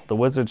was. The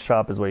wizard's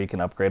shop is where you can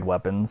upgrade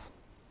weapons.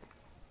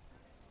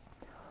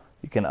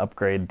 You can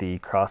upgrade the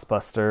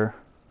crossbuster.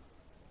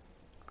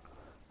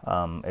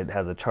 It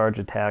has a charge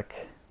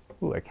attack.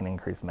 Ooh, I can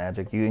increase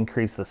magic. You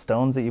increase the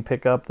stones that you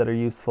pick up that are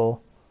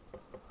useful.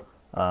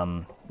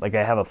 Like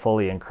I have a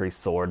fully increased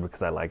sword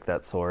because I like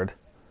that sword.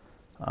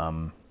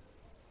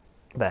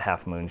 That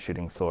half moon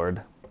shooting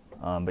sword.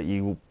 But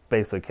you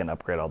basically can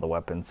upgrade all the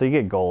weapons. So you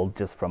get gold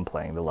just from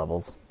playing the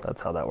levels.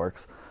 That's how that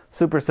works.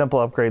 Super simple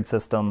upgrade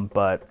system,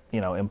 but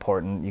you know,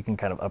 important. You can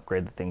kind of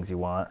upgrade the things you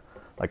want.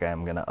 Like I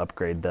am going to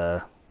upgrade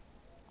the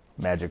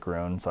magic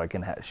rune so I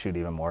can shoot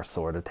even more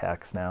sword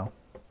attacks now.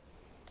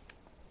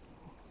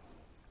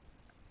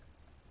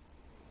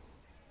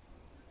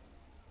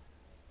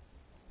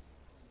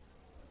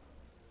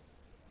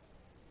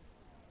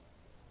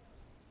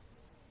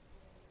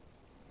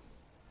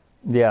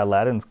 Yeah,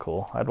 Aladdin's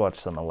cool. I'd watch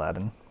some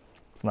Aladdin.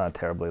 It's not a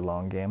terribly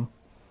long game.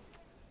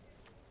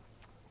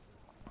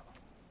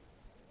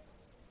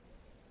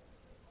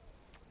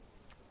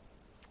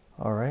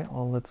 Alright,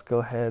 well let's go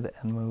ahead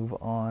and move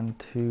on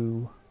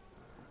to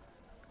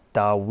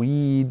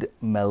Daweed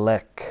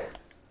Melek.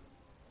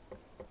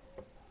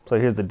 So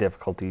here's the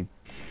difficulty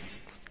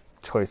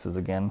choices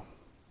again.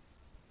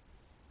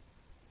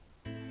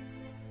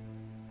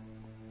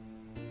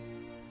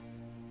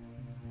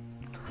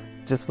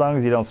 Just as long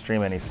as you don't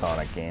stream any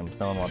Sonic games.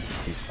 No one wants to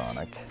see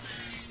Sonic.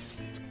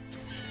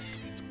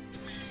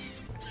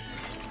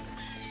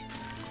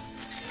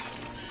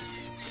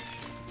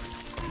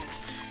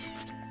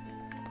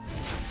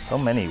 So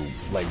many,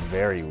 like,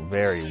 very,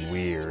 very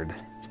weird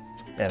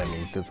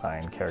enemy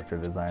design, character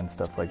design,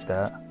 stuff like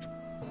that.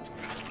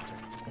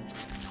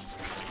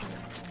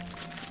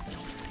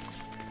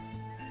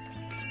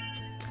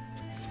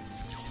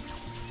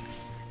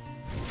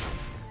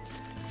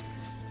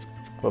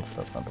 Whoops,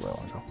 that's not the way I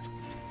want to go.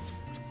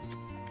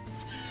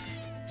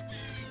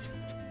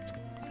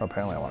 Oh,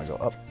 apparently I want to go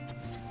up.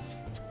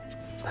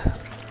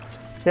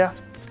 Yeah,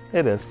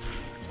 it is.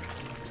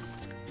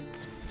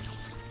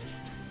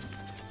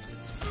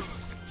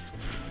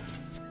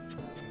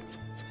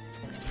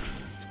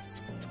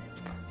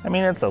 I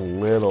mean, it's a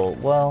little,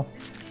 well,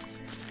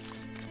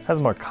 has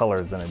more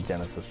colors than a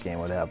Genesis game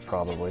would have,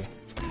 probably.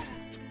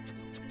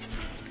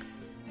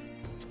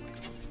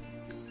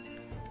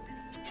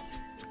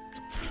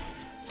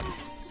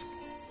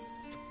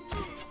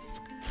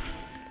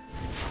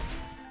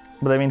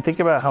 But I mean, think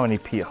about how many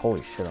people,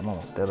 holy shit, I'm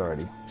almost dead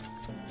already.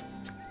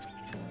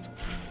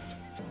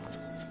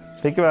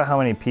 Think about how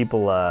many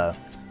people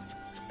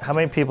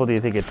do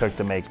you think it took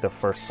to make the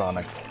first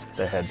Sonic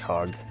the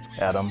Hedgehog,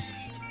 Adam?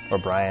 Or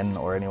Brian,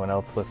 or anyone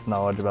else with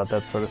knowledge about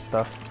that sort of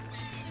stuff.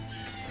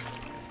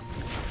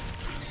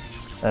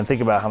 And think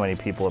about how many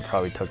people it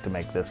probably took to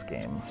make this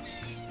game.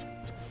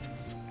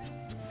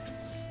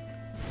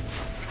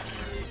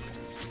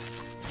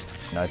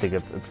 And I think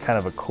it's kind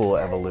of a cool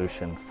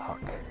evolution.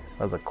 Fuck,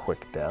 that was a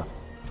quick death.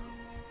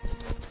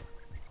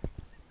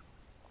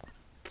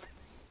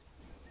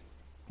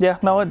 Yeah,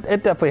 no, it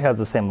definitely has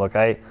the same look.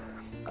 I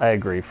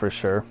agree for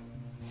sure.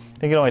 I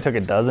think it only took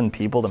a dozen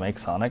people to make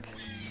Sonic.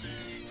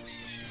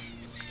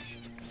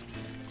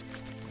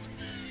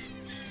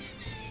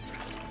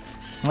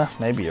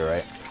 Maybe you're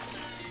right.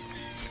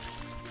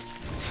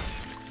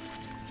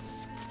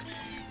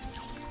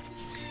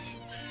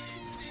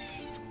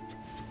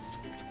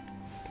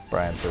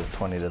 Brian says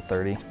 20 to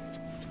 30.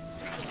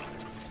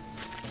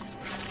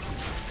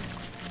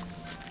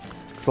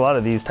 So a lot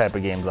of these type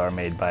of games are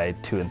made by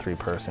 2- and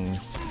 3-person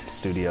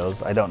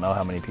studios. I don't know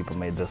how many people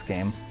made this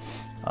game.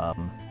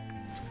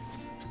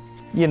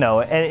 You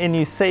know, and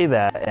you say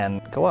that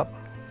and go up.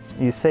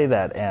 You say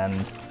that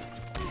and,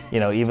 you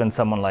know, even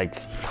someone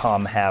like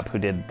Tom Happ, who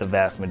did the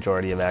vast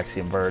majority of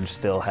Axiom Verge,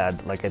 still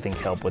had, like, I think,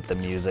 help with the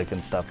music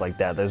and stuff like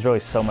that. There's really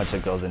so much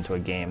that goes into a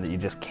game that you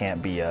just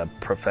can't be a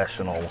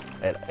professional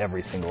at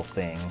every single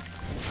thing.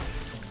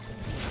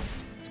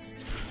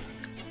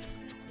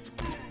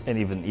 And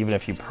even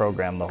if you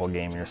program the whole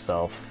game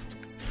yourself,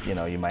 you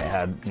know, you might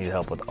need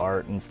help with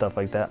art and stuff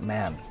like that.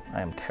 Man,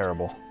 I am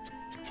terrible.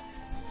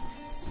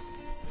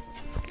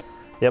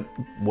 Yep,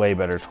 way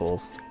better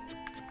tools.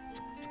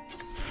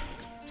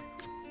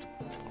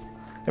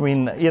 I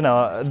mean, you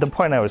know, the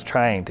point I was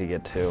trying to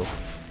get to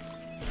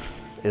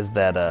is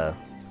that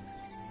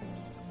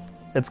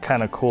it's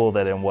kind of cool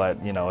that in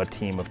what, you know, a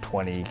team of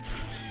 20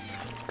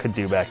 could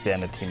do back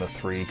then, a team of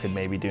 3 could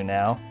maybe do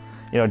now.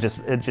 You know,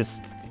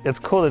 it's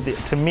cool that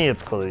to me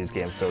it's cool that these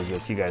games still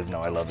exist. You guys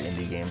know I love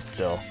indie games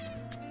still.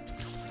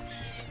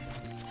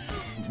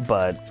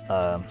 But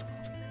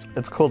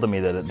it's cool to me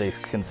that they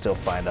can still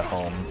find a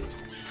home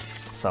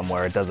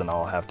somewhere. It doesn't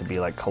all have to be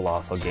like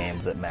colossal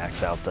games that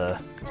max out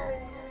the...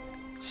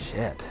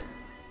 Shit.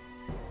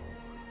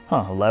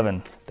 Huh,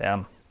 11.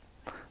 Damn.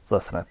 It's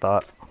less than I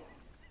thought.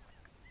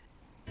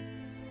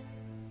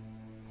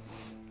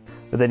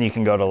 But then you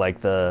can go to like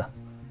the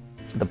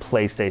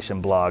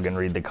PlayStation blog and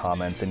read the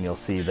comments, and you'll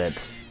see that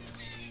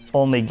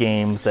only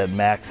games that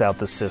max out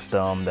the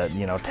system, that,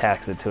 you know,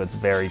 tax it to its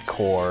very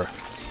core,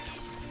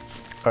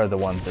 are the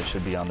ones that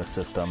should be on the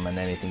system, and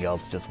anything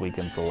else just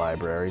weakens the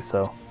library.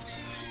 So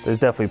there's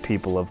definitely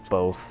people of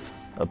both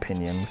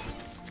opinions.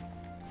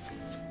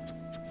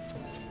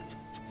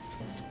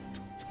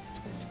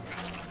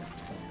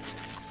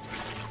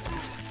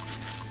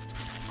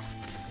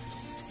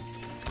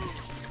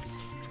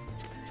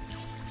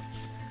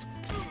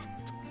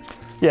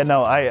 Yeah,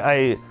 no,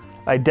 I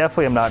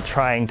definitely am not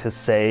trying to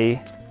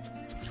say,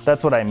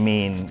 that's what I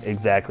mean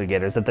exactly,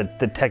 Gator, is that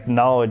the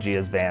technology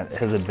has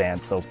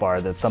advanced so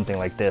far that something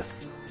like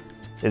this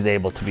is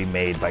able to be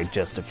made by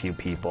just a few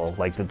people.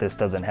 Like, that this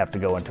doesn't have to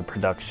go into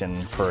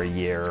production for a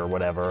year or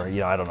whatever.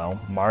 You know, I don't know.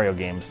 Mario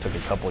games took a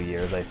couple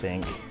years, I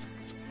think.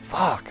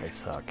 Fuck, I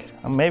suck.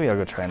 Maybe I'll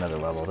go try another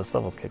level. This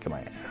level's kicking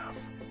my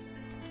ass.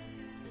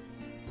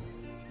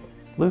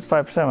 Lose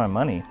 5% of my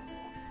money.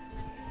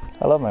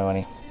 I love my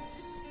money.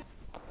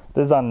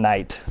 This is on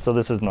night, so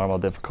this is normal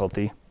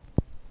difficulty.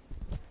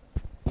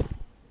 Let's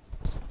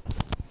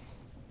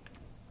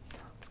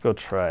go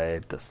try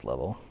this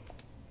level.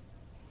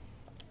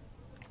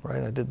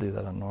 Right, I did do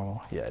that on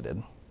normal. Yeah, I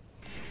did.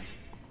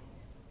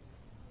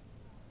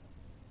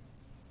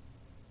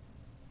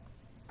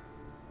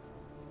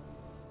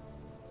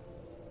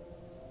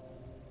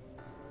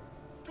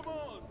 Come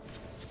on!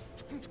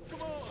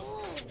 Come on!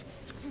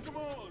 Come on! Come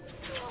on!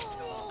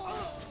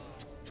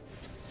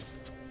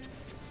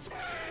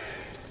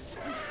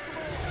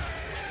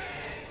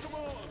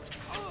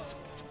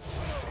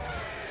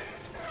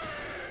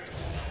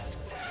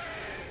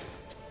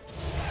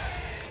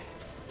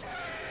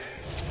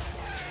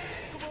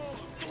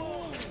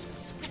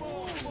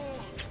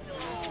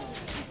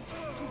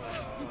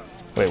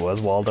 Wait,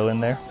 was Waldo in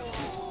there?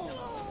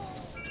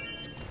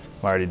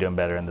 I'm already doing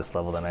better in this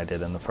level than I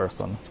did in the first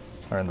one,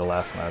 or in the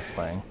last one I was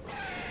playing.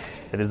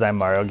 They design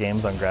Mario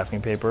games on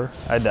graphing paper.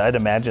 I'd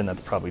imagine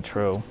that's probably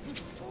true.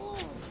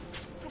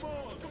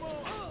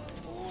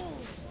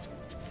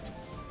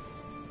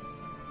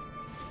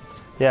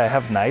 Yeah, I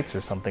have knights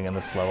or something in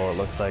this level, it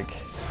looks like.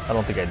 I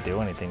don't think I do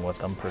anything with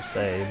them per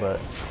se, but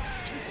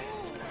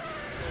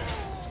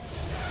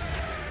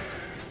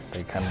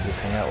they kind of just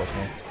hang out with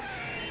me.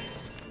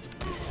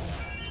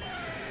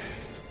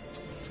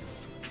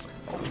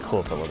 It'd be cool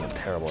if it wasn't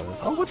terrible at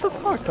this. Oh, what the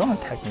fuck? Don't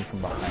attack me from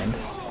behind.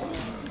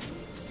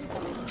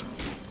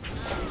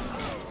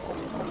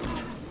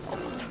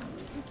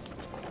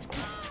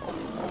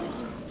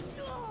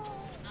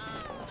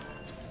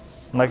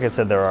 Like I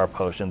said, there are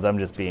potions. I'm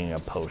just being a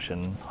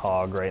potion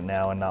hog right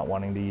now and not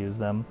wanting to use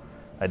them.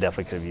 I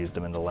definitely could have used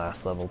them in the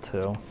last level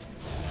too.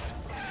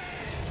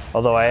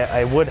 Although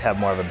I would have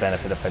more of a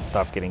benefit if I'd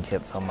stopped getting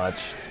hit so much.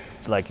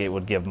 Like it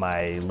would give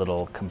my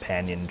little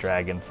companion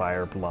dragon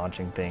fire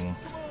launching thing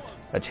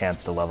a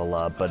chance to level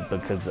up. But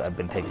because I've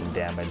been taking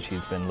damage,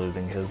 he's been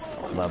losing his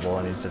level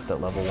and he's just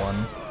at level 1.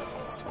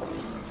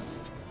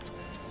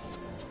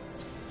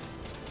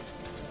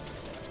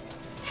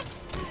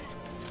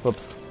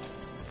 Whoops.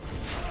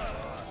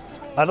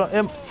 I don't,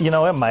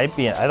 it might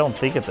be, I don't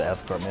think it's an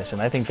escort mission.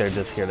 I think they're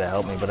just here to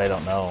help me, but I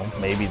don't know.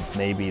 Maybe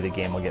the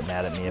game will get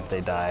mad at me if they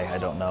die. I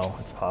don't know.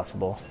 It's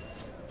possible.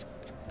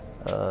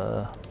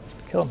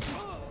 Kill him.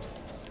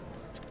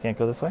 Can't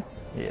go this way?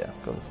 Yeah,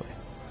 go this way.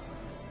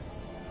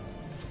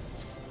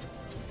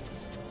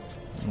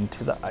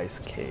 Into the ice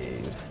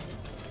cave.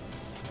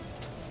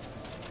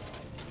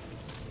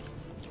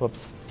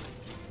 Whoops.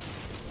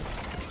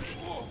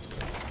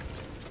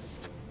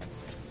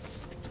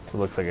 So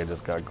it looks like I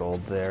just got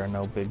gold there,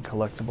 no big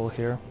collectible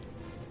here.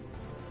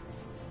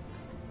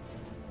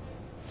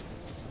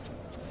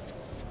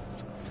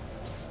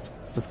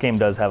 This game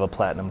does have a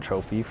platinum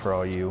trophy for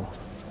all you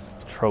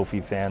trophy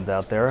fans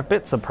out there. A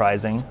bit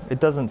surprising. It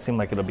doesn't seem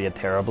like it'll be a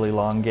terribly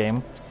long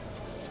game.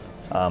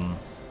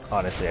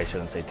 Honestly, I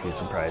shouldn't say too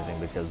surprising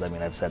because, I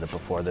mean, I've said it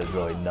before, there's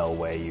really no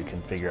way you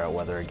can figure out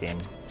whether a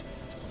game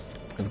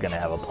is going to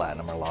have a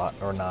platinum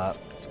or not.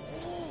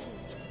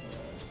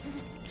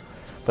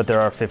 But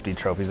there are 50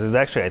 trophies. There's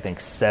actually, I think,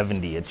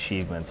 70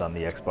 achievements on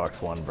the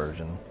Xbox One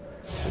version,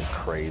 which is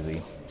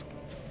crazy.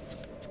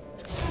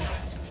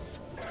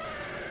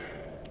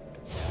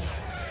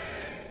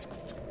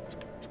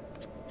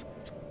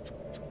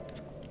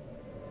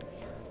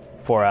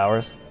 Four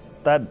hours?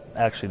 That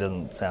actually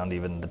doesn't sound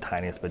even the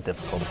tiniest bit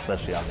difficult,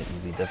 especially on the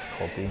easy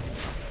difficulty.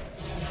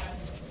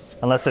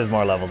 Unless there's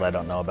more levels I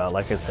don't know about.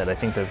 Like I said, I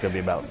think there's going to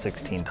be about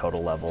 16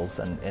 total levels,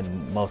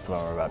 and most of them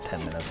are about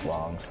 10 minutes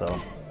long,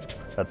 so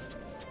that's,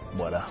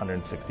 what,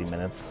 160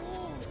 minutes?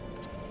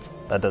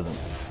 That doesn't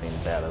seem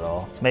bad at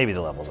all. Maybe the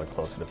levels are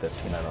closer to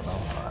 15, I don't know.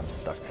 Oh, I'm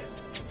stuck.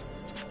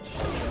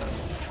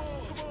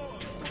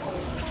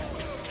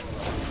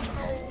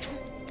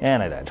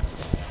 And I died.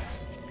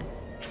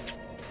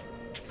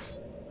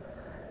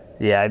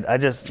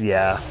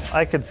 Yeah,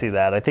 I could see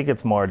that. I think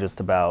it's more just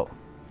about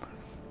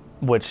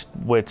which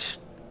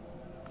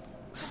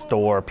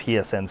store,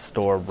 PSN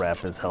store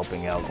rep is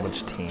helping out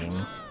which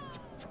team.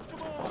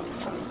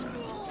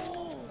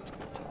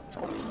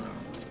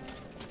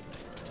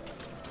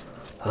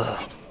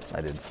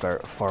 I did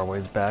start far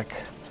ways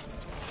back.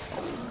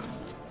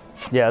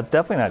 Yeah, it's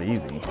definitely not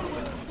easy.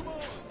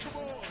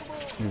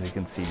 As you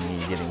can see me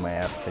getting my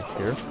ass kicked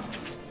here.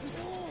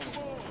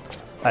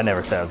 I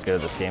never said I was good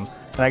at this game.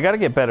 And I gotta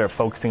get better at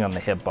focusing on the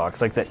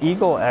hitbox. Like, the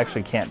eagle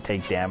actually can't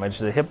take damage.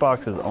 The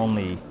hitbox is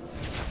only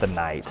the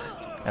knight.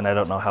 And I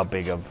don't know how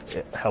big it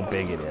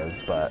is,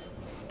 but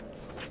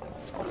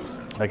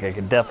like, I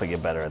could definitely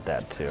get better at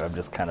that too. I've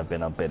just kind of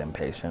been a bit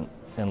impatient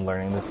in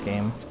learning this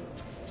game.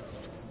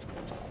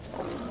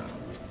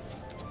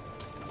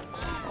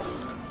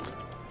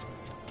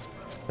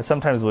 I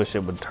sometimes wish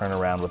it would turn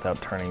around without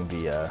turning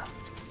the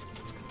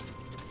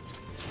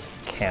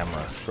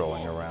camera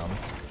scrolling around.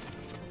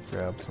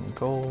 Grab some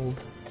gold.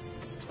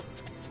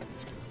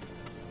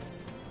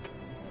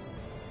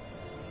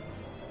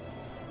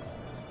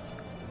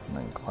 And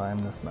then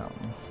climb this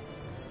mountain.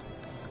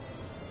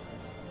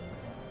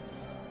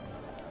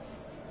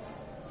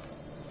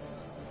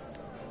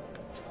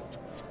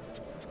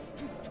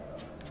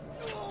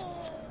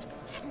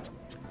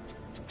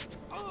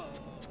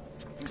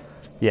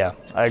 Yeah,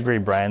 I agree,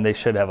 Brian. They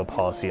should have a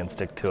policy and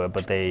stick to it,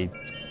 but they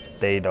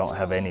they don't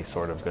have any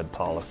sort of good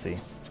policy.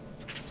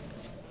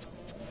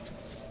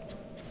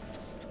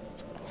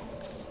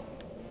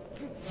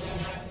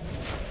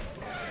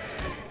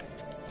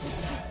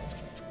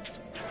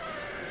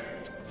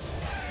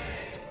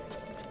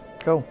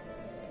 Go.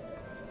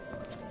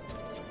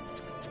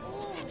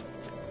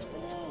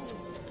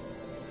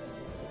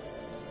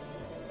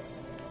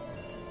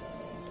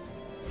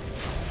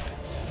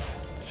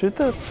 Shoot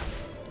the...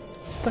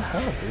 What the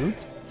hell, dude?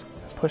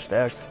 Pushed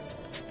X.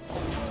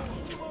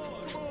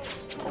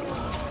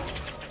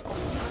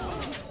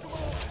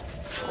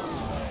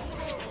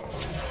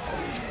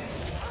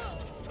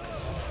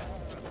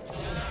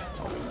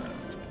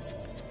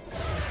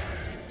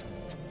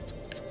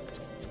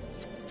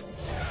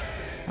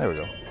 There we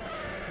go.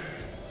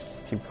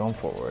 Let's keep going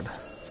forward.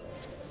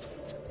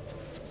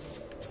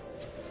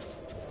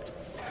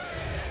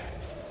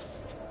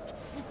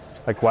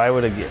 Like, why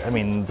would it get... I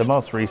mean, the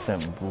most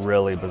recent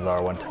really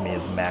bizarre one to me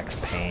is Max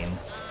Payne.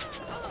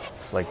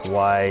 Like,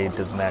 why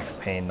does Max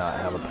Payne not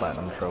have a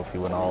platinum trophy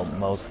when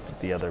most of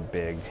the other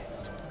big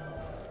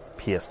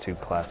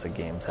PS2 classic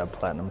games have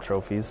platinum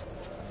trophies?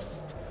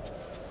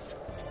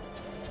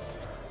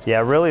 Yeah,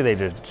 really,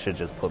 they should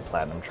just put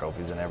platinum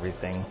trophies in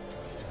everything.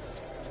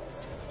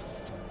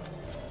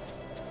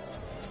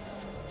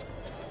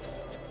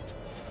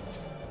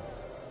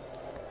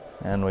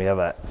 And we have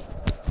a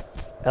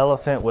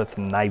elephant with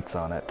knights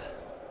on it.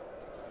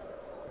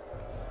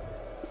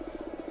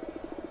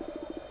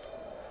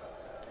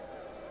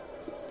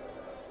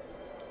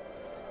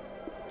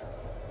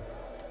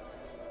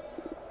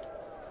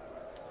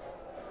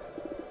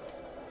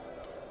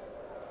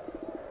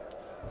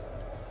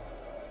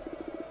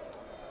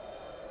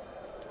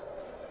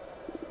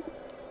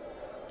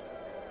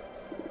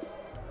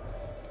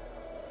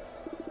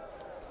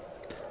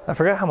 I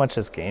forgot how much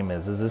this game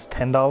is. Is this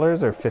 $10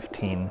 or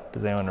 $15?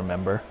 Does anyone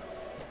remember?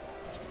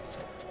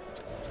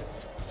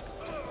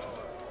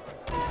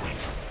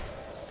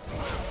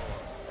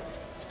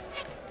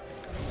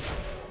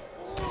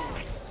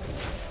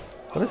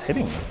 What is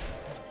hitting me?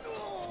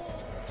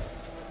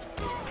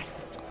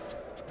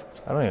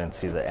 I don't even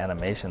see the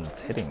animation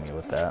that's hitting me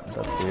with that.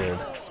 That's weird.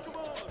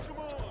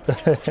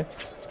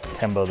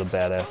 Tembo the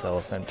badass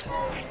elephant.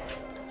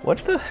 What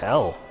the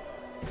hell?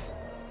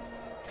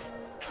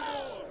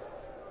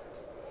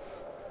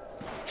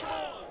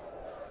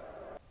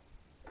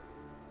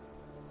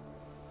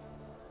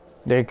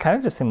 It kind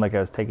of just seemed like I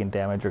was taking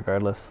damage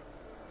regardless.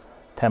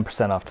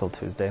 10% off till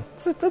Tuesday.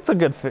 That's a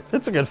good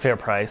fair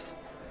price.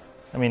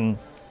 I mean,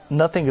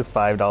 nothing is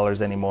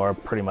 $5 anymore,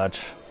 pretty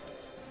much.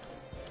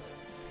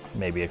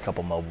 Maybe a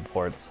couple mobile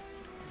ports.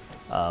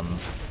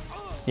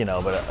 You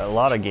know, but a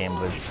lot of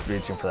games are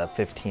reaching for that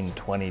 $15,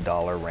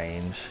 $20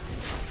 range.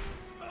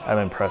 I'm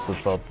impressed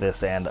with both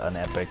this and an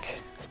Epic.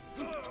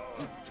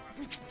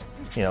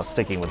 You know,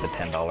 sticking with the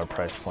 $10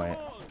 price point.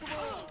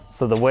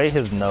 So the way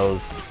his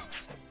nose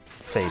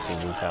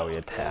faces is how he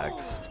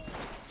attacks.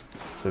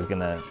 So he's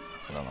gonna...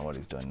 I don't know what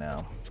he's doing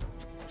now.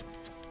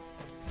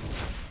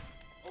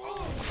 So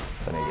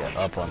I need to get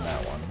up on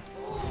that one.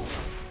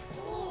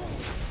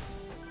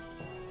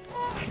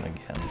 And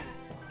again.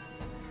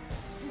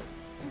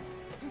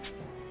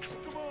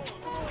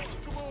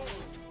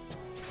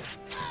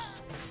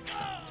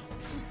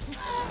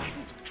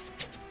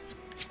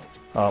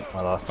 Oh,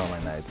 I lost all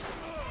my knights.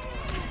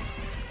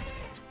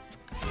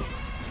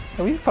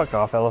 Can we fuck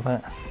off,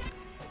 elephant?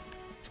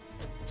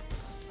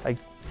 I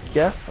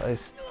guess I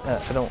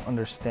don't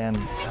understand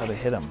how to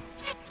hit him.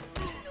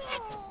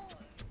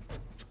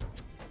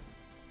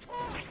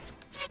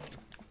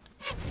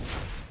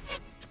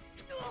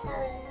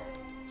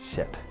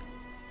 Shit.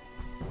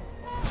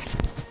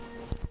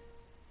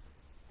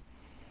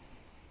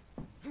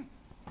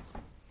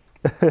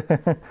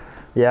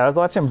 Yeah, I was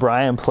watching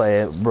Brian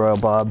play it, bro,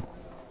 Bob.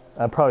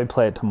 I'll probably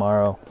play it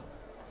tomorrow.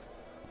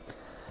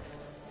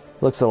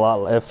 Looks a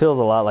lot. It feels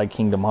a lot like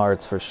Kingdom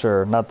Hearts for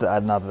sure. Not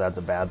that that's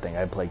a bad thing.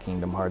 I play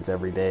Kingdom Hearts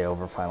every day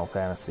over Final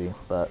Fantasy,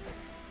 but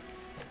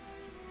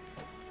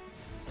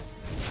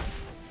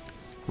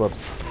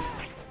whoops.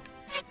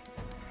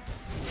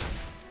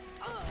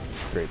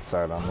 Great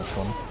start on this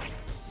one.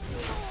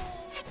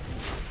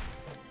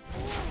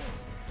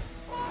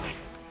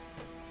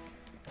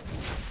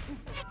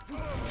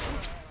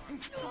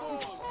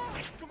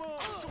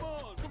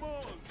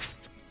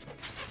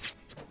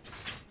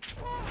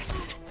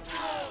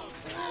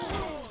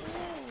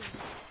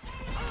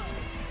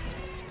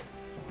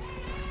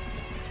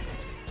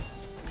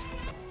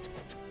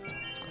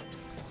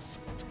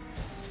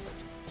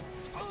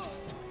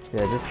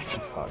 Yeah, just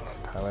fuck,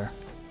 Tyler.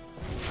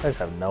 I just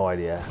have no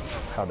idea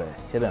how to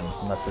hit him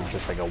unless it's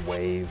just like a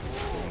wave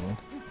thing.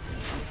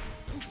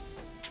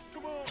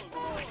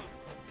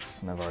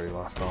 And I've already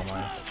lost all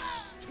mine.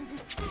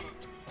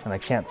 And I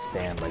can't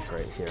stand like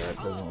right here, it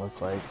doesn't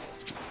look like.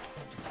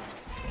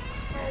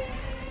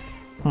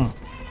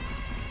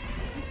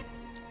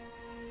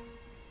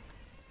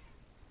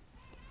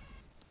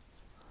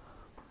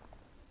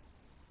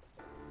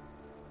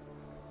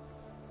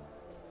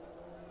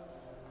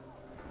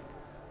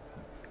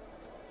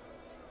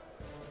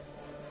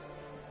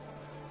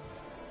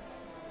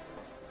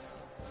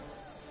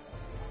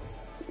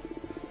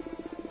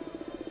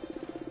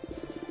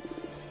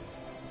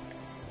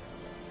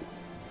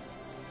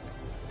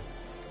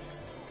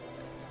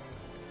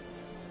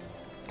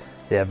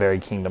 Yeah, very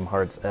Kingdom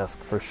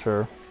Hearts-esque for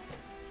sure.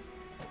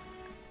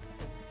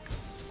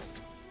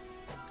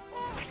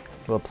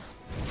 Whoops.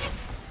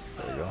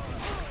 There we go.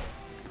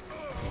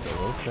 Kill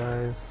those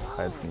guys.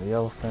 Hide from the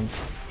elephant.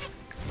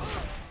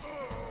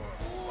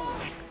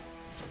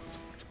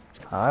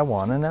 I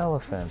want an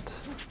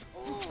elephant.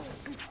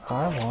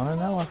 I want an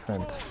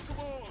elephant.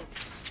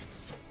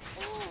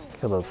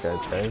 Kill those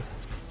guys.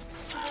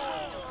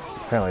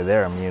 Apparently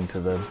they're immune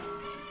to the...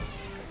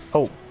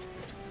 Oh!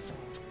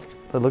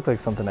 That looked like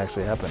something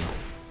actually happened.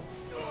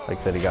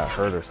 Like that he got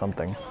hurt or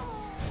something.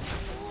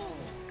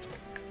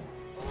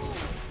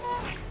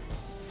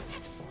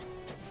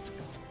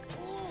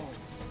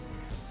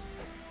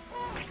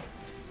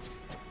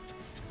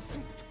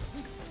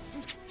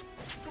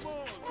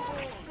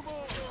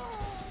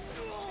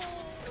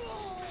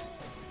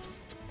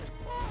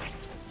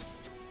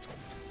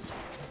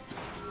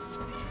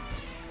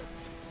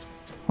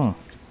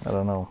 I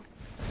don't know.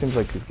 Seems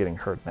like he's getting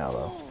hurt now,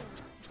 though.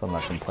 So I'm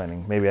not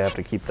complaining. Maybe I have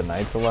to keep the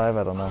knights alive?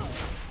 I don't know.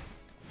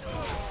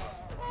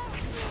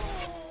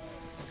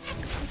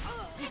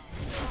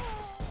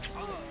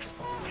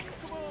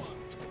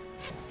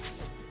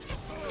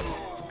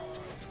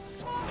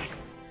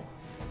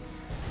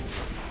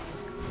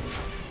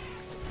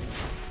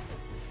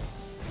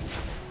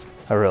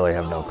 I really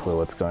have no clue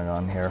what's going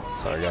on here.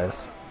 Sorry,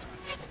 guys.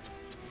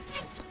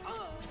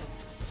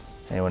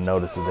 Anyone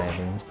notices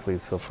anything,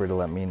 please feel free to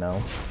let me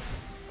know.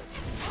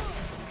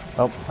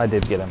 Oh, I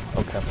did get him.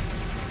 Okay.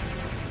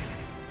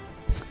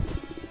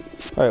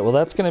 Alright, well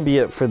that's going to be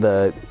it for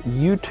the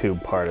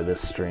YouTube part of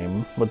this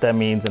stream. What that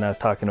means, and I was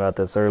talking about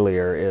this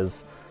earlier,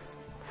 is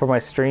for my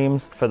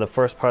streams, for the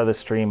first part of the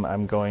stream,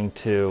 I'm going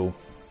to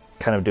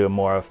kind of do a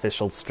more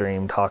official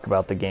stream, talk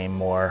about the game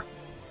more,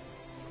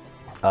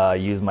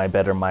 use my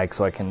better mic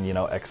so I can, you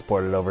know,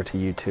 export it over to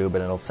YouTube and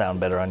it'll sound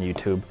better on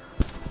YouTube.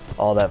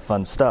 All that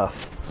fun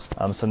stuff.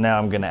 So now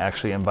I'm going to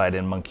actually invite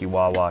in Monkey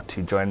Wawa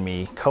to join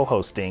me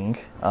co-hosting,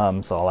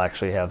 so I'll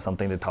actually have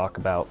something to talk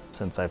about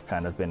since I've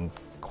kind of been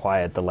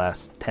quiet the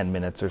last 10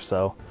 minutes or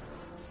so.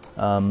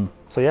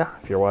 So yeah,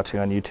 if you're watching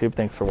on YouTube,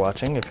 thanks for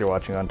watching. If you're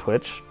watching on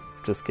Twitch,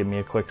 just give me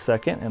a quick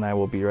second and I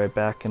will be right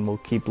back and we'll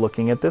keep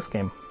looking at this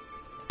game.